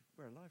 Gosh,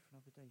 we're alive for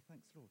another day.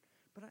 Thanks, Lord.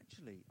 But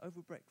actually,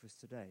 over breakfast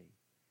today,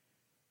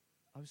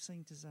 I was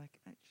saying to Zach,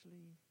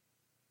 actually,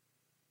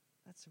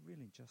 that's a real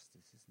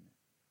injustice, isn't it?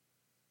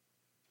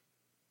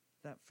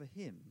 That for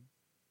him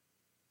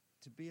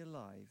to be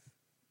alive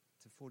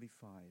to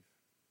 45,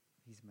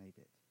 he's made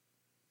it.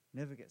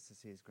 Never gets to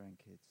see his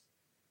grandkids.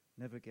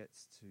 Never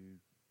gets to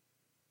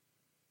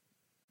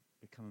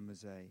become a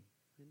Mosaic.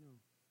 I know.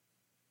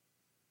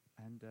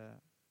 And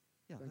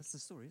that's the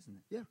story, isn't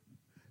it? Yeah.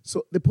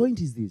 So the point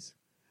is this.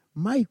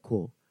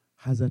 Michael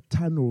has a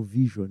tunnel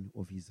vision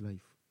of his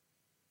life.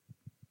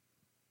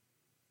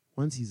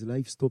 Once his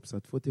life stops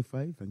at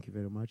 45, thank you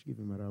very much, give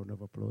him a round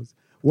of applause.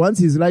 Once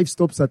his life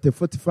stops at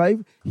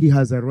 45, he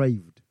has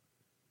arrived.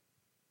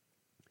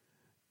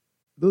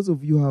 Those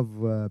of you who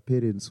have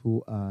parents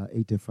who are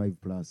 85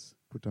 plus,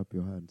 put up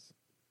your hands.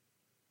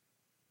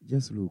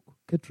 Just look.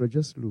 Ketra,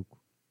 just look.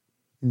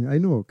 I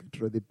know,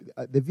 Ketra,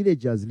 the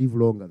villagers live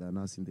longer than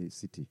us in the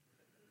city.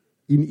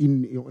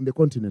 On the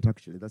continent,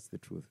 actually, that's the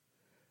truth.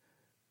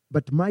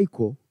 But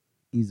Michael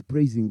is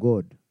praising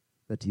God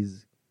that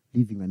he's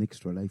living an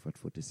extra life at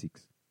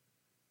 46.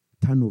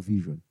 Tunnel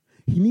vision.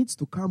 He needs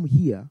to come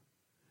here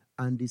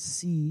and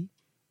see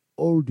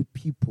old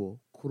people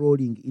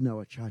crawling in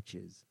our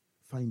churches,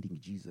 finding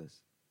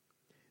Jesus.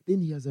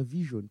 Then he has a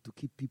vision to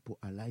keep people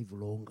alive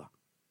longer.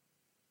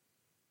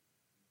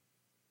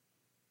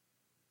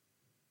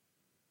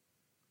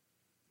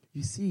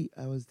 You see,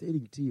 I was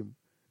telling Tim,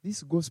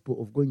 this gospel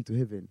of going to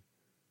heaven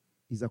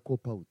is a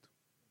cop-out.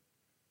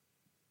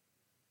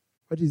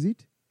 What is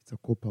it? It's a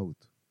cop-out.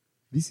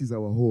 This is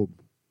our home.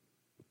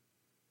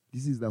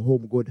 This is the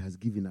home God has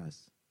given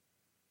us.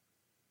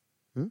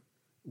 Huh?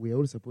 We are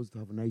all supposed to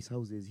have nice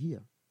houses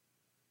here.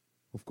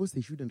 Of course,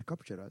 they shouldn't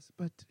capture us,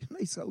 but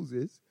nice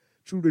houses.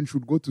 Children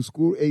should go to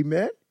school,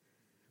 amen.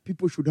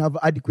 People should have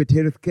adequate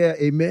health care,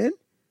 amen.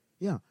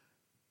 Yeah.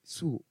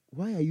 So,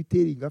 why are you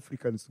telling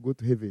Africans to go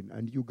to heaven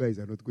and you guys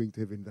are not going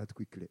to heaven that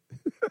quickly?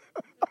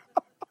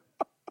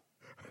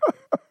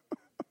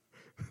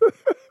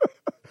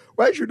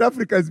 Why should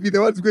Africans be the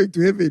ones going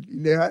to heaven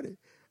in a hurry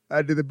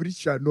and the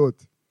British are not?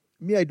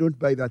 Me, I don't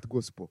buy that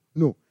gospel.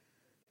 No.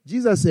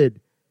 Jesus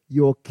said,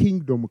 your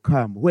kingdom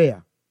come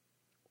where?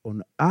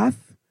 On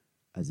earth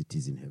as it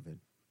is in heaven.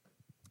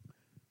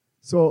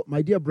 So,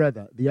 my dear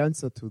brother, the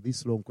answer to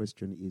this long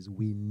question is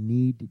we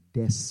need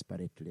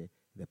desperately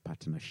the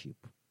partnership.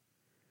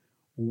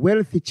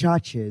 Wealthy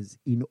churches,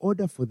 in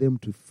order for them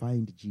to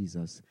find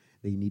Jesus,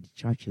 they need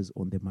churches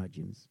on the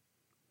margins.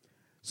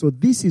 So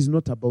this is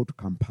not about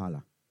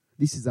Kampala.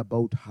 This is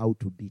about how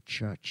to be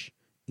church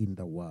in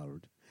the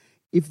world.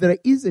 If there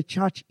is a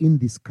church in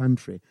this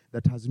country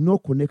that has no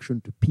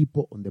connection to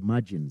people on the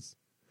margins,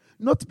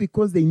 not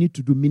because they need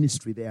to do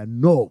ministry, they are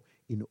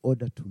in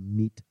order to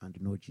meet and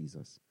know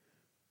Jesus.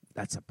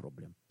 That's a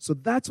problem. So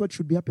that's what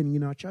should be happening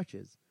in our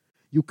churches.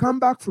 You come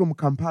back from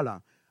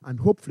Kampala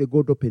and hopefully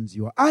God opens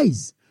your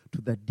eyes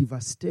to the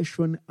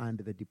devastation and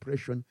the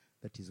depression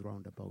that is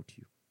round about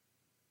you.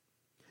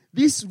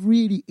 This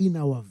really, in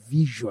our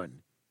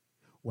vision,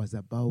 was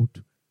about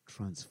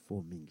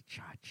transforming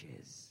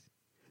churches.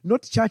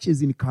 Not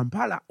churches in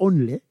Kampala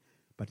only,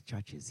 but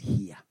churches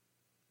here.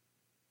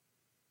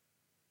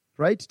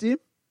 Right, Tim?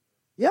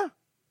 Yeah.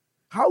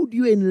 How do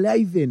you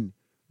enliven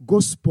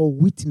gospel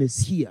witness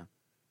here?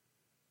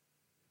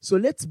 So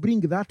let's bring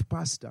that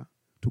pastor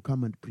to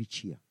come and preach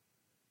here.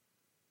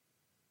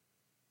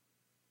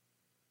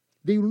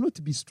 They will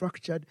not be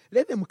structured.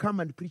 Let them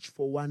come and preach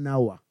for 1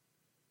 hour.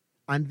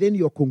 And then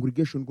your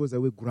congregation goes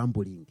away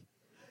grumbling.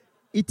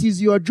 It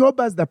is your job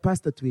as the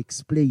pastor to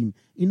explain.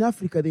 In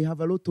Africa, they have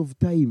a lot of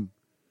time.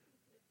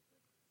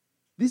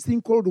 This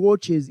thing called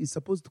watches is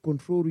supposed to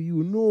control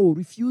you. No,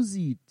 refuse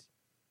it.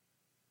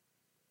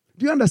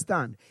 Do you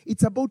understand?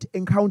 It's about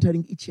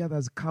encountering each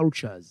other's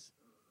cultures.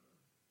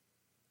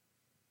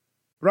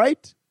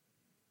 Right?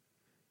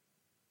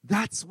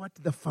 That's what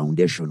the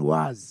foundation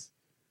was.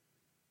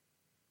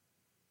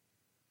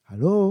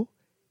 Hello?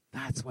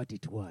 That's what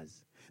it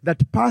was.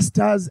 That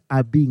pastors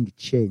are being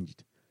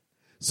changed.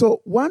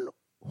 So one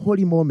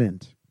holy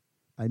moment,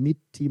 I meet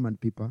Tim and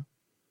Pippa.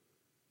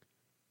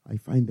 I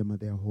find them at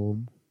their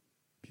home.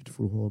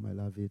 Beautiful home, I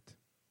love it.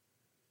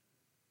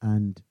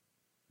 And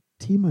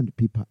Tim and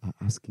Pippa are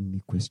asking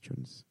me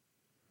questions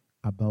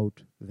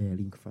about their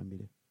Link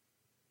family.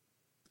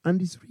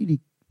 And it's really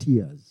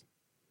tears.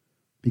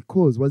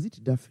 Because, was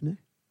it Daphne?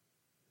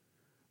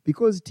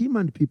 Because Tim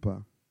and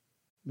Pippa,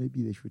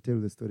 maybe they should tell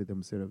the story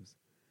themselves,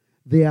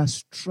 they are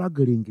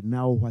struggling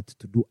now what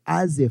to do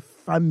as a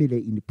family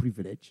in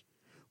privilege,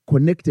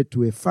 connected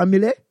to a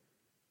family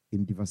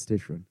in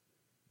devastation.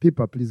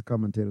 Pippa, please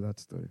come and tell that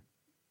story.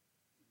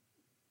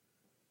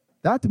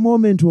 That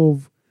moment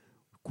of,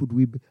 could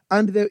we be,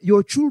 and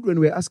your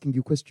children were asking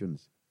you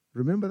questions.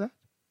 Remember that?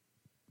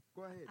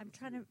 Go ahead. I'm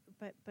trying to,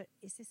 but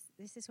is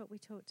this is what we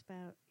talked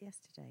about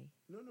yesterday?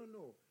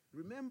 No.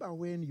 Remember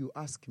when you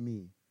asked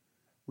me,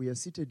 we are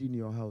seated in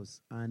your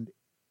house, and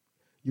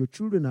your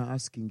children are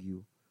asking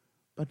you,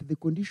 but the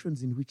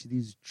conditions in which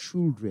these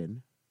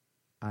children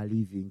are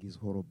living is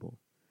horrible.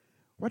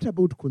 What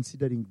about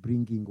considering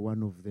bringing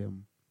one of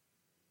them?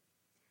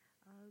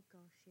 Oh,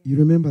 gosh, yeah. You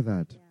remember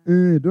that?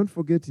 Yeah. Don't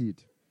forget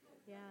it.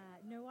 Yeah,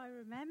 no, I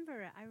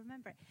remember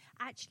it.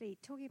 Actually,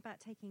 talking about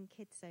taking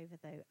kids over,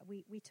 though,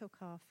 we took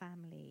our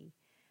family,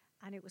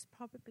 and it was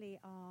probably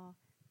our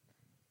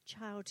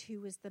child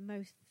who was the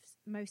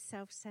most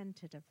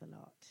self-centered of the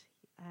lot.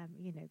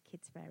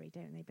 Kids vary,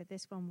 don't they? But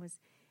this one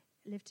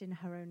lived in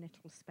her own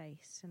little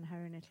space and her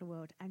own little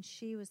world, and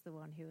she was the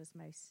one who was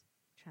most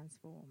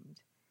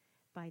transformed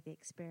by the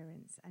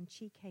experience. And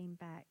she came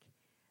back.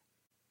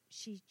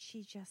 She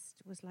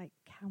just was like,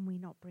 can we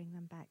not bring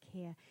them back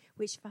here?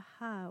 Which for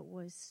her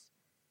was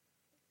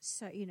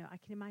so, I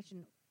can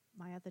imagine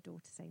my other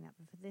daughter saying that,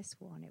 but for this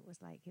one, it was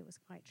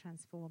quite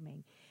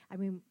transforming. I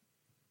mean,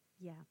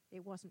 yeah,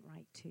 it wasn't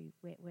right to,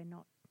 we're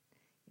not,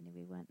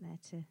 we weren't there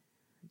to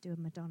do a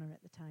Madonna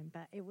at the time,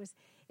 but it was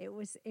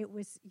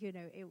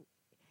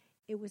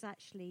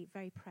actually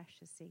very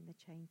precious seeing the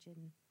change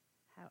in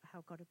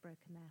how God had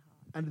broken their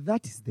heart. And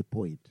that is the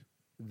point,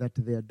 that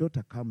their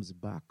daughter comes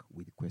back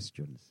with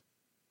questions.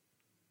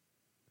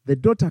 The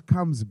daughter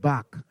comes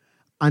back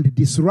and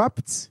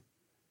disrupts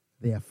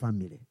their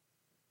family.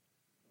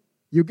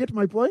 You get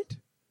my point?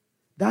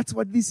 That's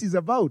what this is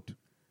about.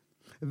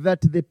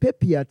 That the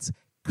Papiats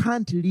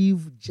can't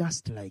live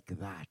just like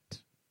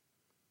that.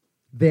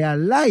 Their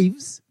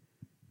lives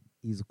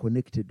is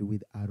connected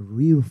with a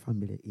real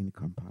family in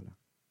Kampala.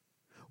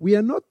 We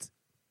are not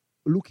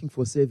looking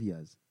for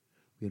saviors.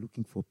 We are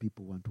looking for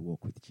people who want to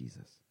walk with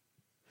Jesus.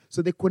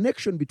 So the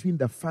connection between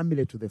the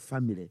family to the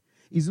family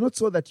is not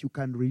so that you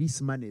can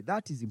release money.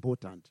 That is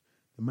important.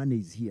 The money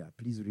is here.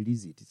 Please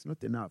release it. It's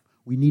not enough.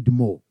 We need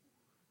more.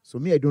 So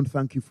I don't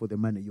thank you for the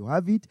money. You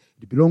have it.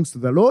 It belongs to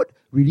the Lord.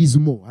 Release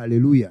more.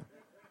 Hallelujah.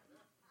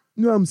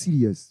 No, I'm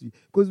serious.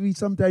 Because we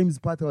sometimes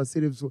part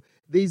ourselves. So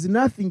there is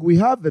nothing we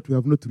have that we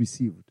have not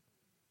received.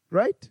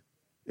 Right?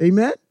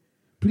 Amen?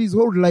 Please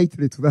hold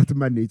lightly to that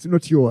money. It's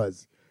not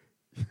yours.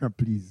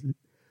 Please.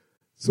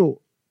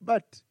 So,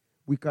 but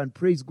we can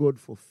praise God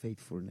for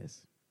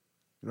faithfulness.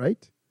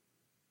 Right?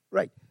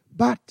 Right.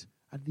 But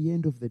at the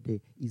end of the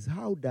day, is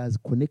how does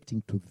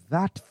connecting to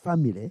that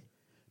family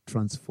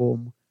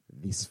transform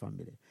this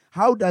family?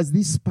 How does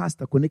this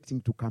pastor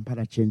connecting to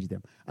Kampala change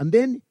them? And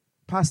then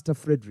Pastor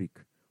Frederick,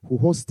 who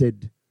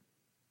hosted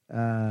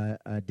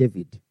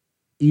David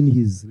in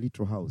his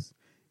little house.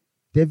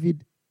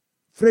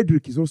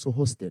 Frederick is also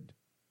hosted,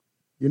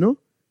 in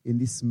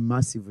this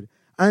massive.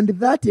 And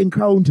that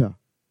encounter,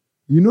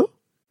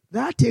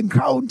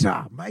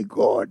 my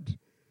God,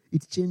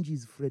 it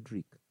changes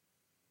Frederick.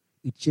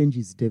 It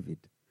changes David.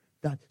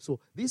 So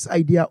this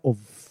idea of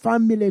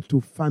family to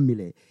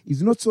family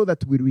is not so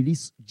that we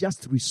release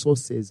just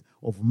resources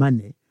of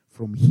money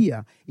from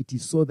here. It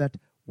is so that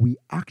we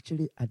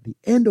actually, at the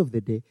end of the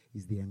day,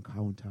 is the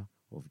encounter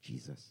of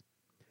Jesus.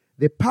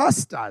 The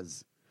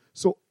pastors,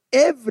 so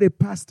every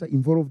pastor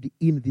involved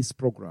in this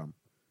program,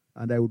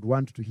 and I would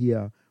want to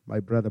hear my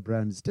brother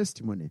Brian's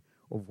testimony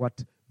of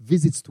what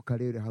visits to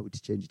Kalere, how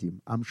it changed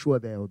him. I'm sure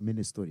there are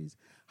many stories.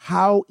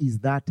 How is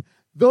that?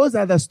 Those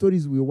are the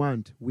stories we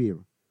want. Where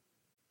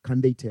can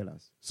they tell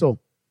us? So,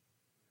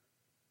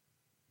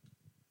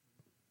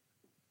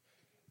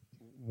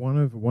 one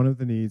of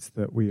the needs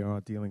that we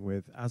are dealing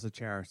with as a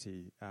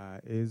charity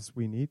is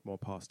we need more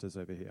pastors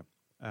over here.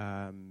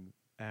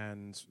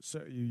 And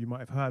so you might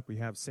have heard we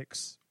have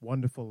 6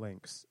 wonderful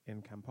links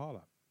in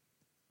Kampala.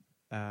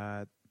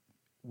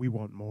 We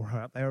want more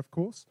out there, of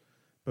course,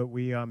 but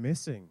we are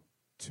missing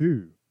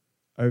 2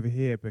 over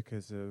here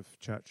because of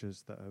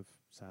churches that have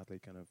sadly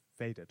kind of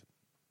faded.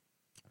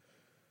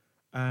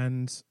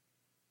 And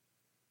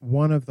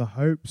one of the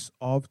hopes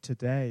of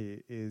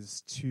today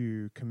is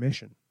to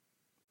commission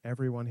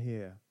everyone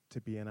here to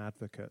be an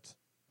advocate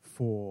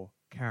for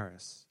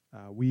Charis.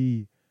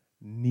 We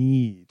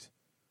need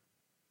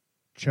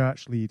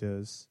church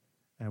leaders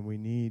and we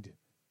need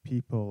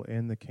people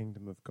in the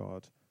kingdom of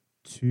God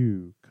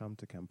to come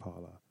to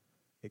Kampala,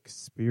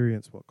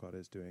 experience what God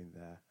is doing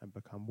there, and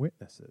become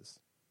witnesses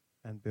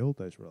and build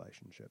those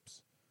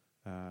relationships.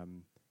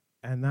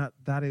 And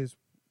that is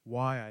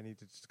why I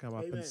needed to come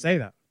up and say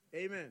that.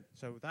 Amen.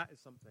 So that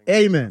is something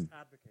Amen. I must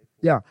advocate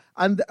for. Yeah.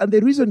 And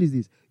the reason is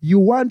this. You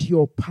want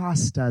your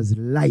pastor's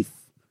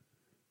life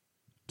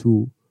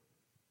to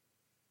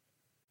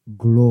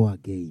glow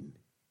again,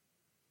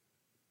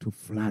 to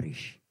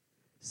flourish.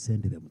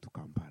 Send them to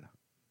Kampala.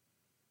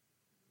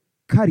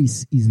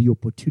 Charis is the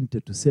opportunity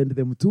to send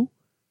them to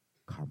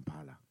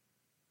Kampala.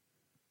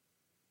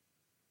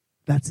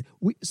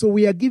 So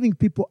we are giving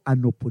people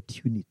an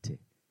opportunity.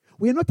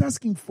 We are not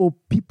asking for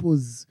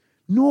people's...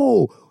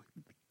 No.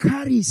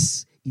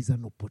 Charis is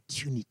an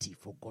opportunity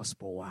for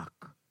gospel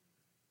work.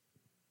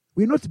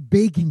 We're not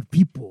begging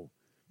people.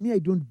 Me, I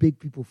don't beg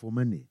people for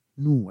money.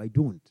 No, I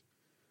don't.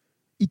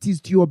 It is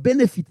to your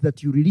benefit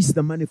that you release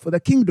the money for the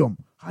kingdom.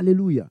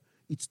 Hallelujah.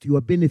 It's to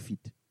your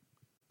benefit.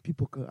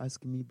 People can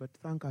ask me, but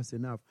thank us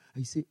enough.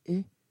 I say,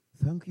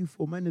 thank you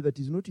for money that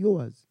is not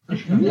yours.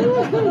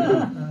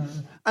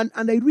 And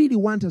I really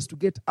want us to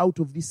get out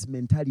of this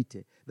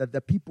mentality that the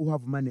people who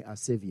have money are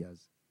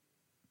saviors.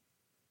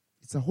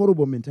 It's a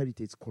horrible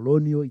mentality. It's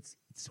colonial. It's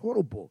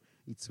horrible.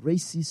 It's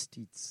racist.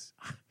 It's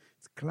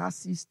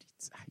classist.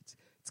 It's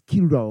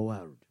killed our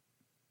world.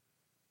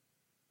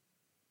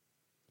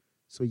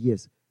 So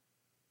yes,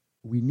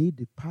 we need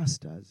the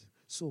pastors.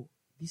 So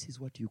this is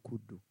what you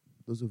could do.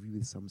 Those of you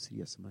with some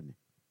serious money,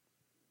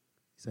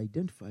 is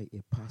identify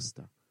a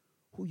pastor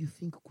who you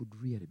think could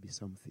really be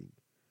something,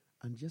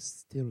 and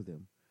just tell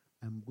them,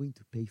 I'm going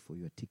to pay for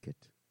your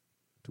ticket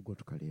to go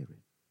to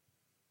Kalere.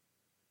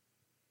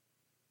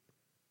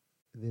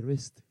 The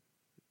rest,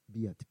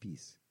 be at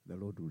peace. The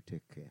Lord will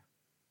take care.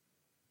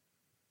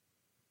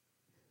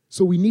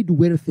 So we need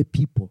wealthy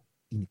people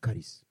in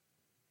Charis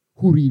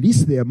who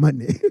release their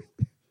money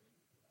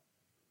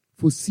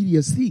for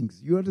serious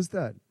things. You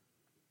understand?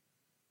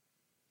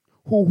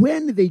 Who,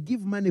 when they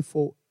give money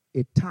for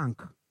a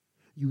tank,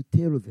 you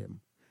tell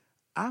them,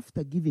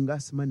 after giving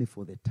us money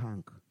for the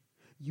tank,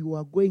 you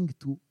are going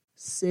to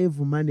save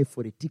money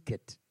for a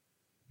ticket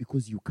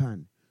because you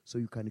can. So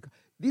you can.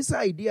 This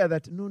idea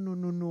that,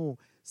 no,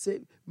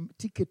 save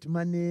ticket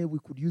money, we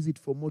could use it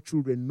for more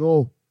children.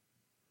 No.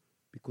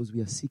 Because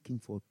we are seeking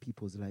for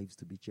people's lives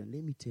to be changed.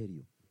 Let me tell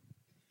you,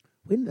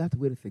 when that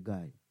wealthy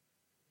guy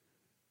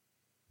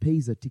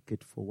pays a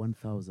ticket for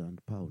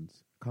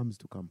 £1,000, comes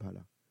to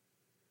Kampala,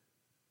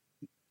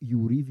 you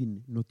will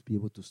even not be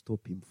able to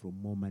stop him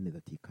from more money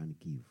that he can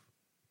give.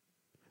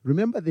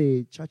 Remember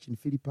the church in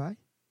Philippi?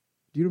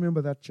 Do you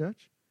remember that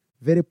church?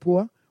 Very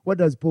poor. What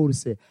does Paul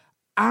say?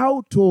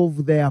 Out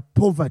of their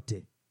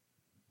poverty,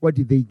 what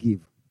did they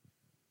give?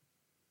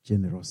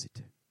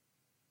 Generosity.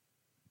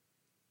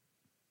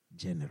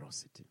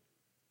 Generosity.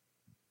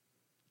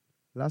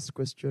 Last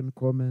question,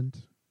 comment,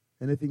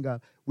 anything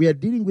else? We are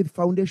dealing with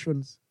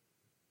foundations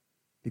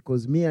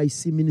because I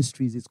see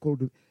ministries, it's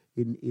called,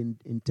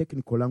 in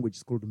technical language,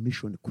 it's called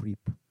mission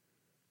creep.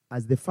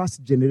 As the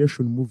first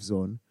generation moves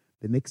on,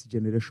 the next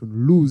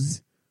generation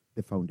lose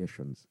the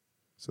foundations.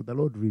 So the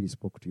Lord really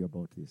spoke to you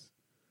about this.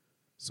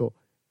 So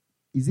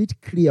is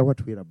it clear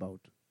what we're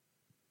about?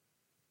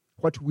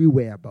 What we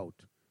were about?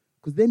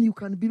 Because then you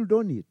can build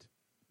on it,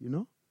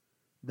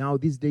 Now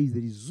these days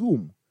there is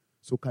Zoom.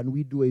 So can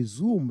we do a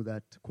Zoom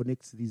that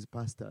connects these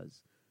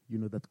pastors,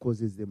 that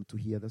causes them to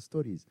hear the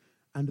stories?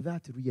 And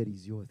that really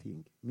is your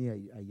thing. Me,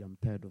 I am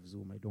tired of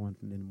Zoom. I don't want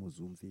any more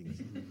Zoom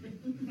things.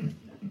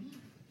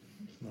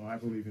 No, I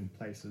believe in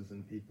places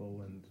and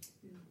people and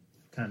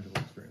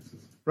tangible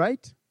experiences.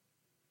 Right?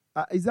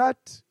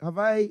 Have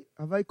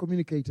I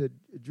communicated,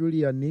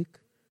 Julie and Nick?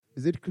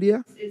 Is it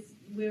clear?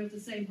 We're of the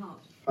same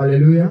heart.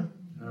 Hallelujah.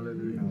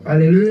 Hallelujah.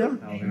 Hallelujah.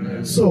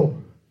 Hallelujah.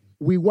 So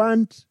we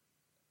want,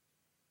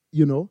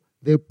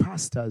 the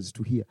pastors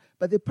to hear.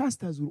 But the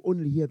pastors will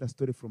only hear the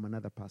story from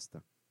another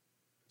pastor.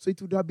 So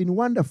it would have been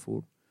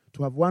wonderful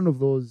to have one of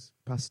those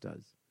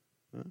pastors.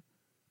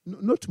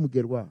 Not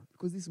Mugerwa,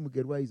 because this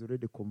Mugerwa is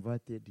already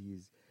converted.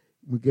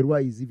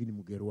 Mugerwa is even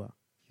Mugerwa.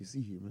 You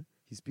see him.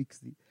 He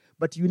speaks.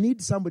 But you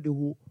need somebody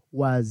who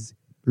was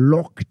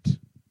locked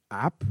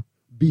up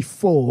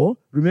before.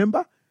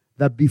 Remember?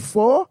 The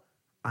before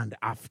and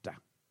after.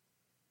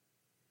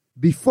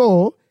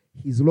 Before,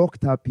 he's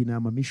locked up in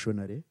I'm a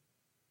missionary.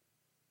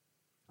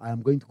 I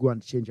am going to go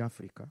and change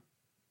Africa.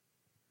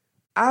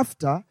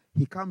 After,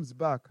 he comes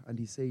back and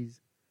he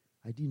says,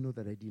 I didn't know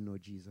that I didn't know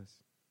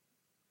Jesus.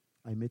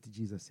 I met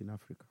Jesus in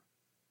Africa.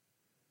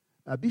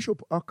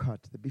 Bishop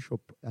Urquhart, the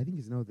bishop, I think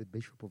he's now the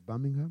bishop of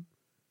Birmingham,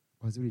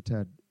 was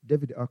retired.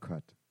 David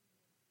Urquhart.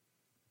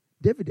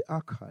 David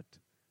Urquhart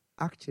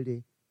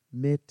actually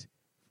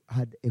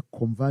had a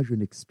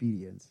conversion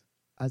experience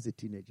as a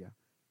teenager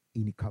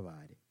in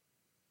Kavare.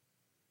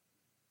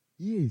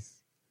 Yes.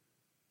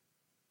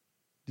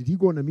 Did he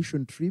go on a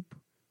mission trip?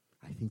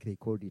 I think they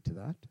called it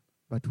that.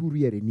 But who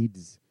really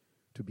needs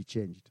to be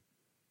changed?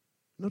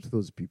 Not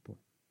those people.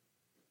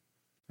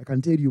 I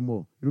can tell you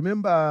more.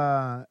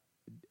 Remember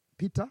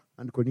Peter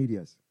and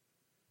Cornelius?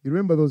 You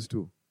remember those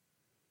two?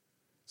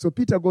 So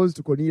Peter goes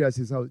to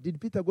Cornelius' house. Did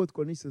Peter go to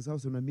Cornelius'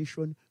 house on a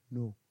mission?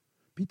 No.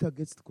 Peter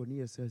gets to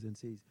Cornelius' house and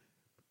says,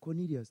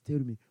 Cornelius, tell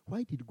me,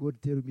 why did God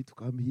tell me to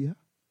come here?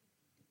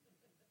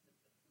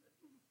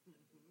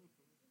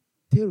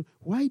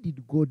 Why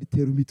did God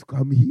tell me to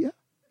come here?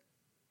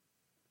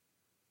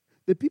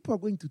 The people are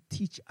going to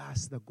teach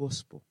us the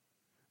gospel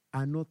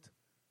are not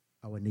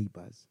our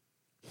neighbors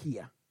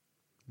here.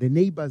 The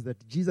neighbors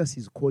that Jesus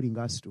is calling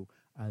us to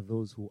are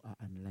those who are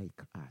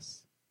unlike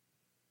us.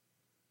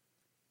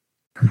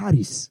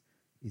 Charis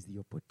is the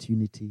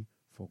opportunity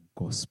for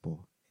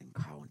gospel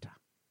encounter.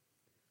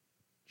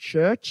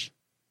 Church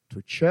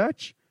to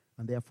church,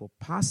 and therefore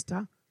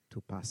pastor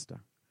to pastor.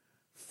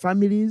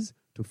 Families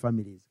to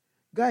families.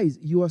 Guys,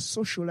 you are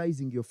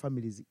socializing your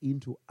families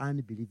into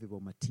unbelievable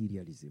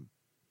materialism.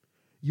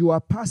 You are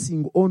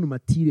passing on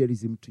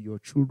materialism to your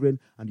children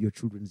and your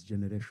children's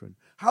generation.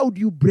 How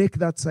do you break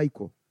that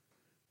cycle?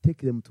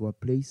 Take them to a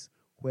place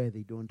where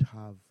they don't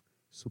have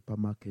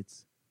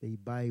supermarkets. They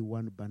buy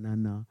one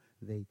banana.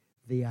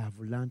 They have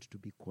learned to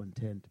be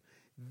content.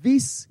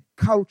 This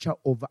culture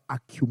of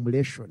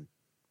accumulation,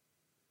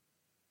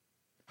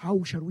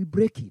 how shall we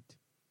break it?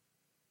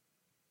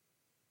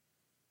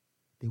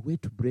 The way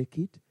to break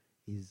it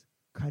is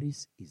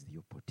charis is the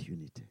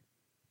opportunity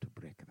to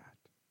break that.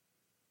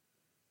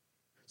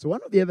 So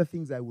one of the other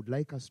things I would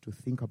like us to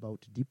think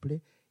about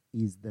deeply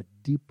is the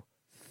deep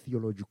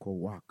theological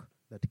work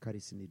that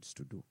charis needs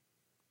to do.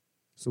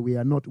 So we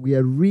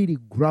are really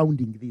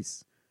grounding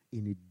this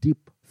in a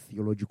deep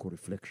theological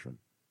reflection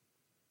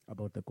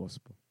about the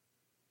gospel.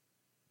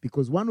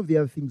 Because one of the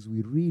other things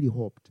we really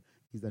hoped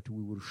is that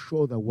we will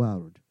show the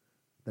world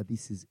that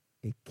this is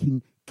a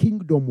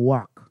kingdom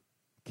work.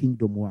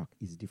 Kingdom work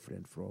is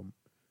different from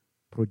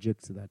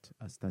projects that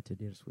are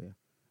started elsewhere.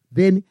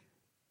 Then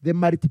the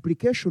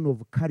multiplication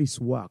of charis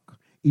work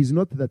is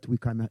not that we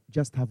can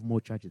just have more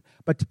churches,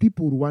 but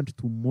people want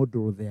to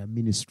model their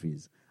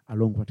ministries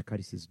along what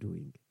charis is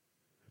doing.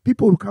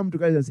 People will come to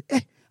charis and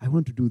say, I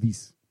want to do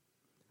this.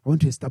 I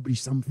want to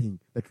establish something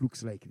that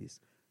looks like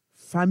this.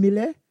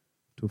 Family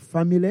to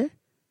family,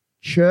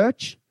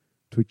 church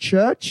to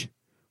church,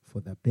 for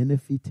the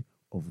benefit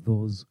of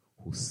those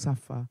who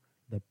suffer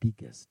the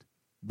biggest,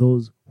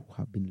 those who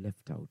have been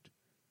left out,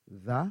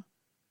 the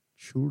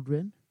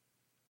children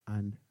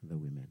and the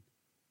women.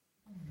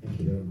 Thank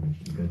you very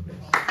much. God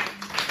bless.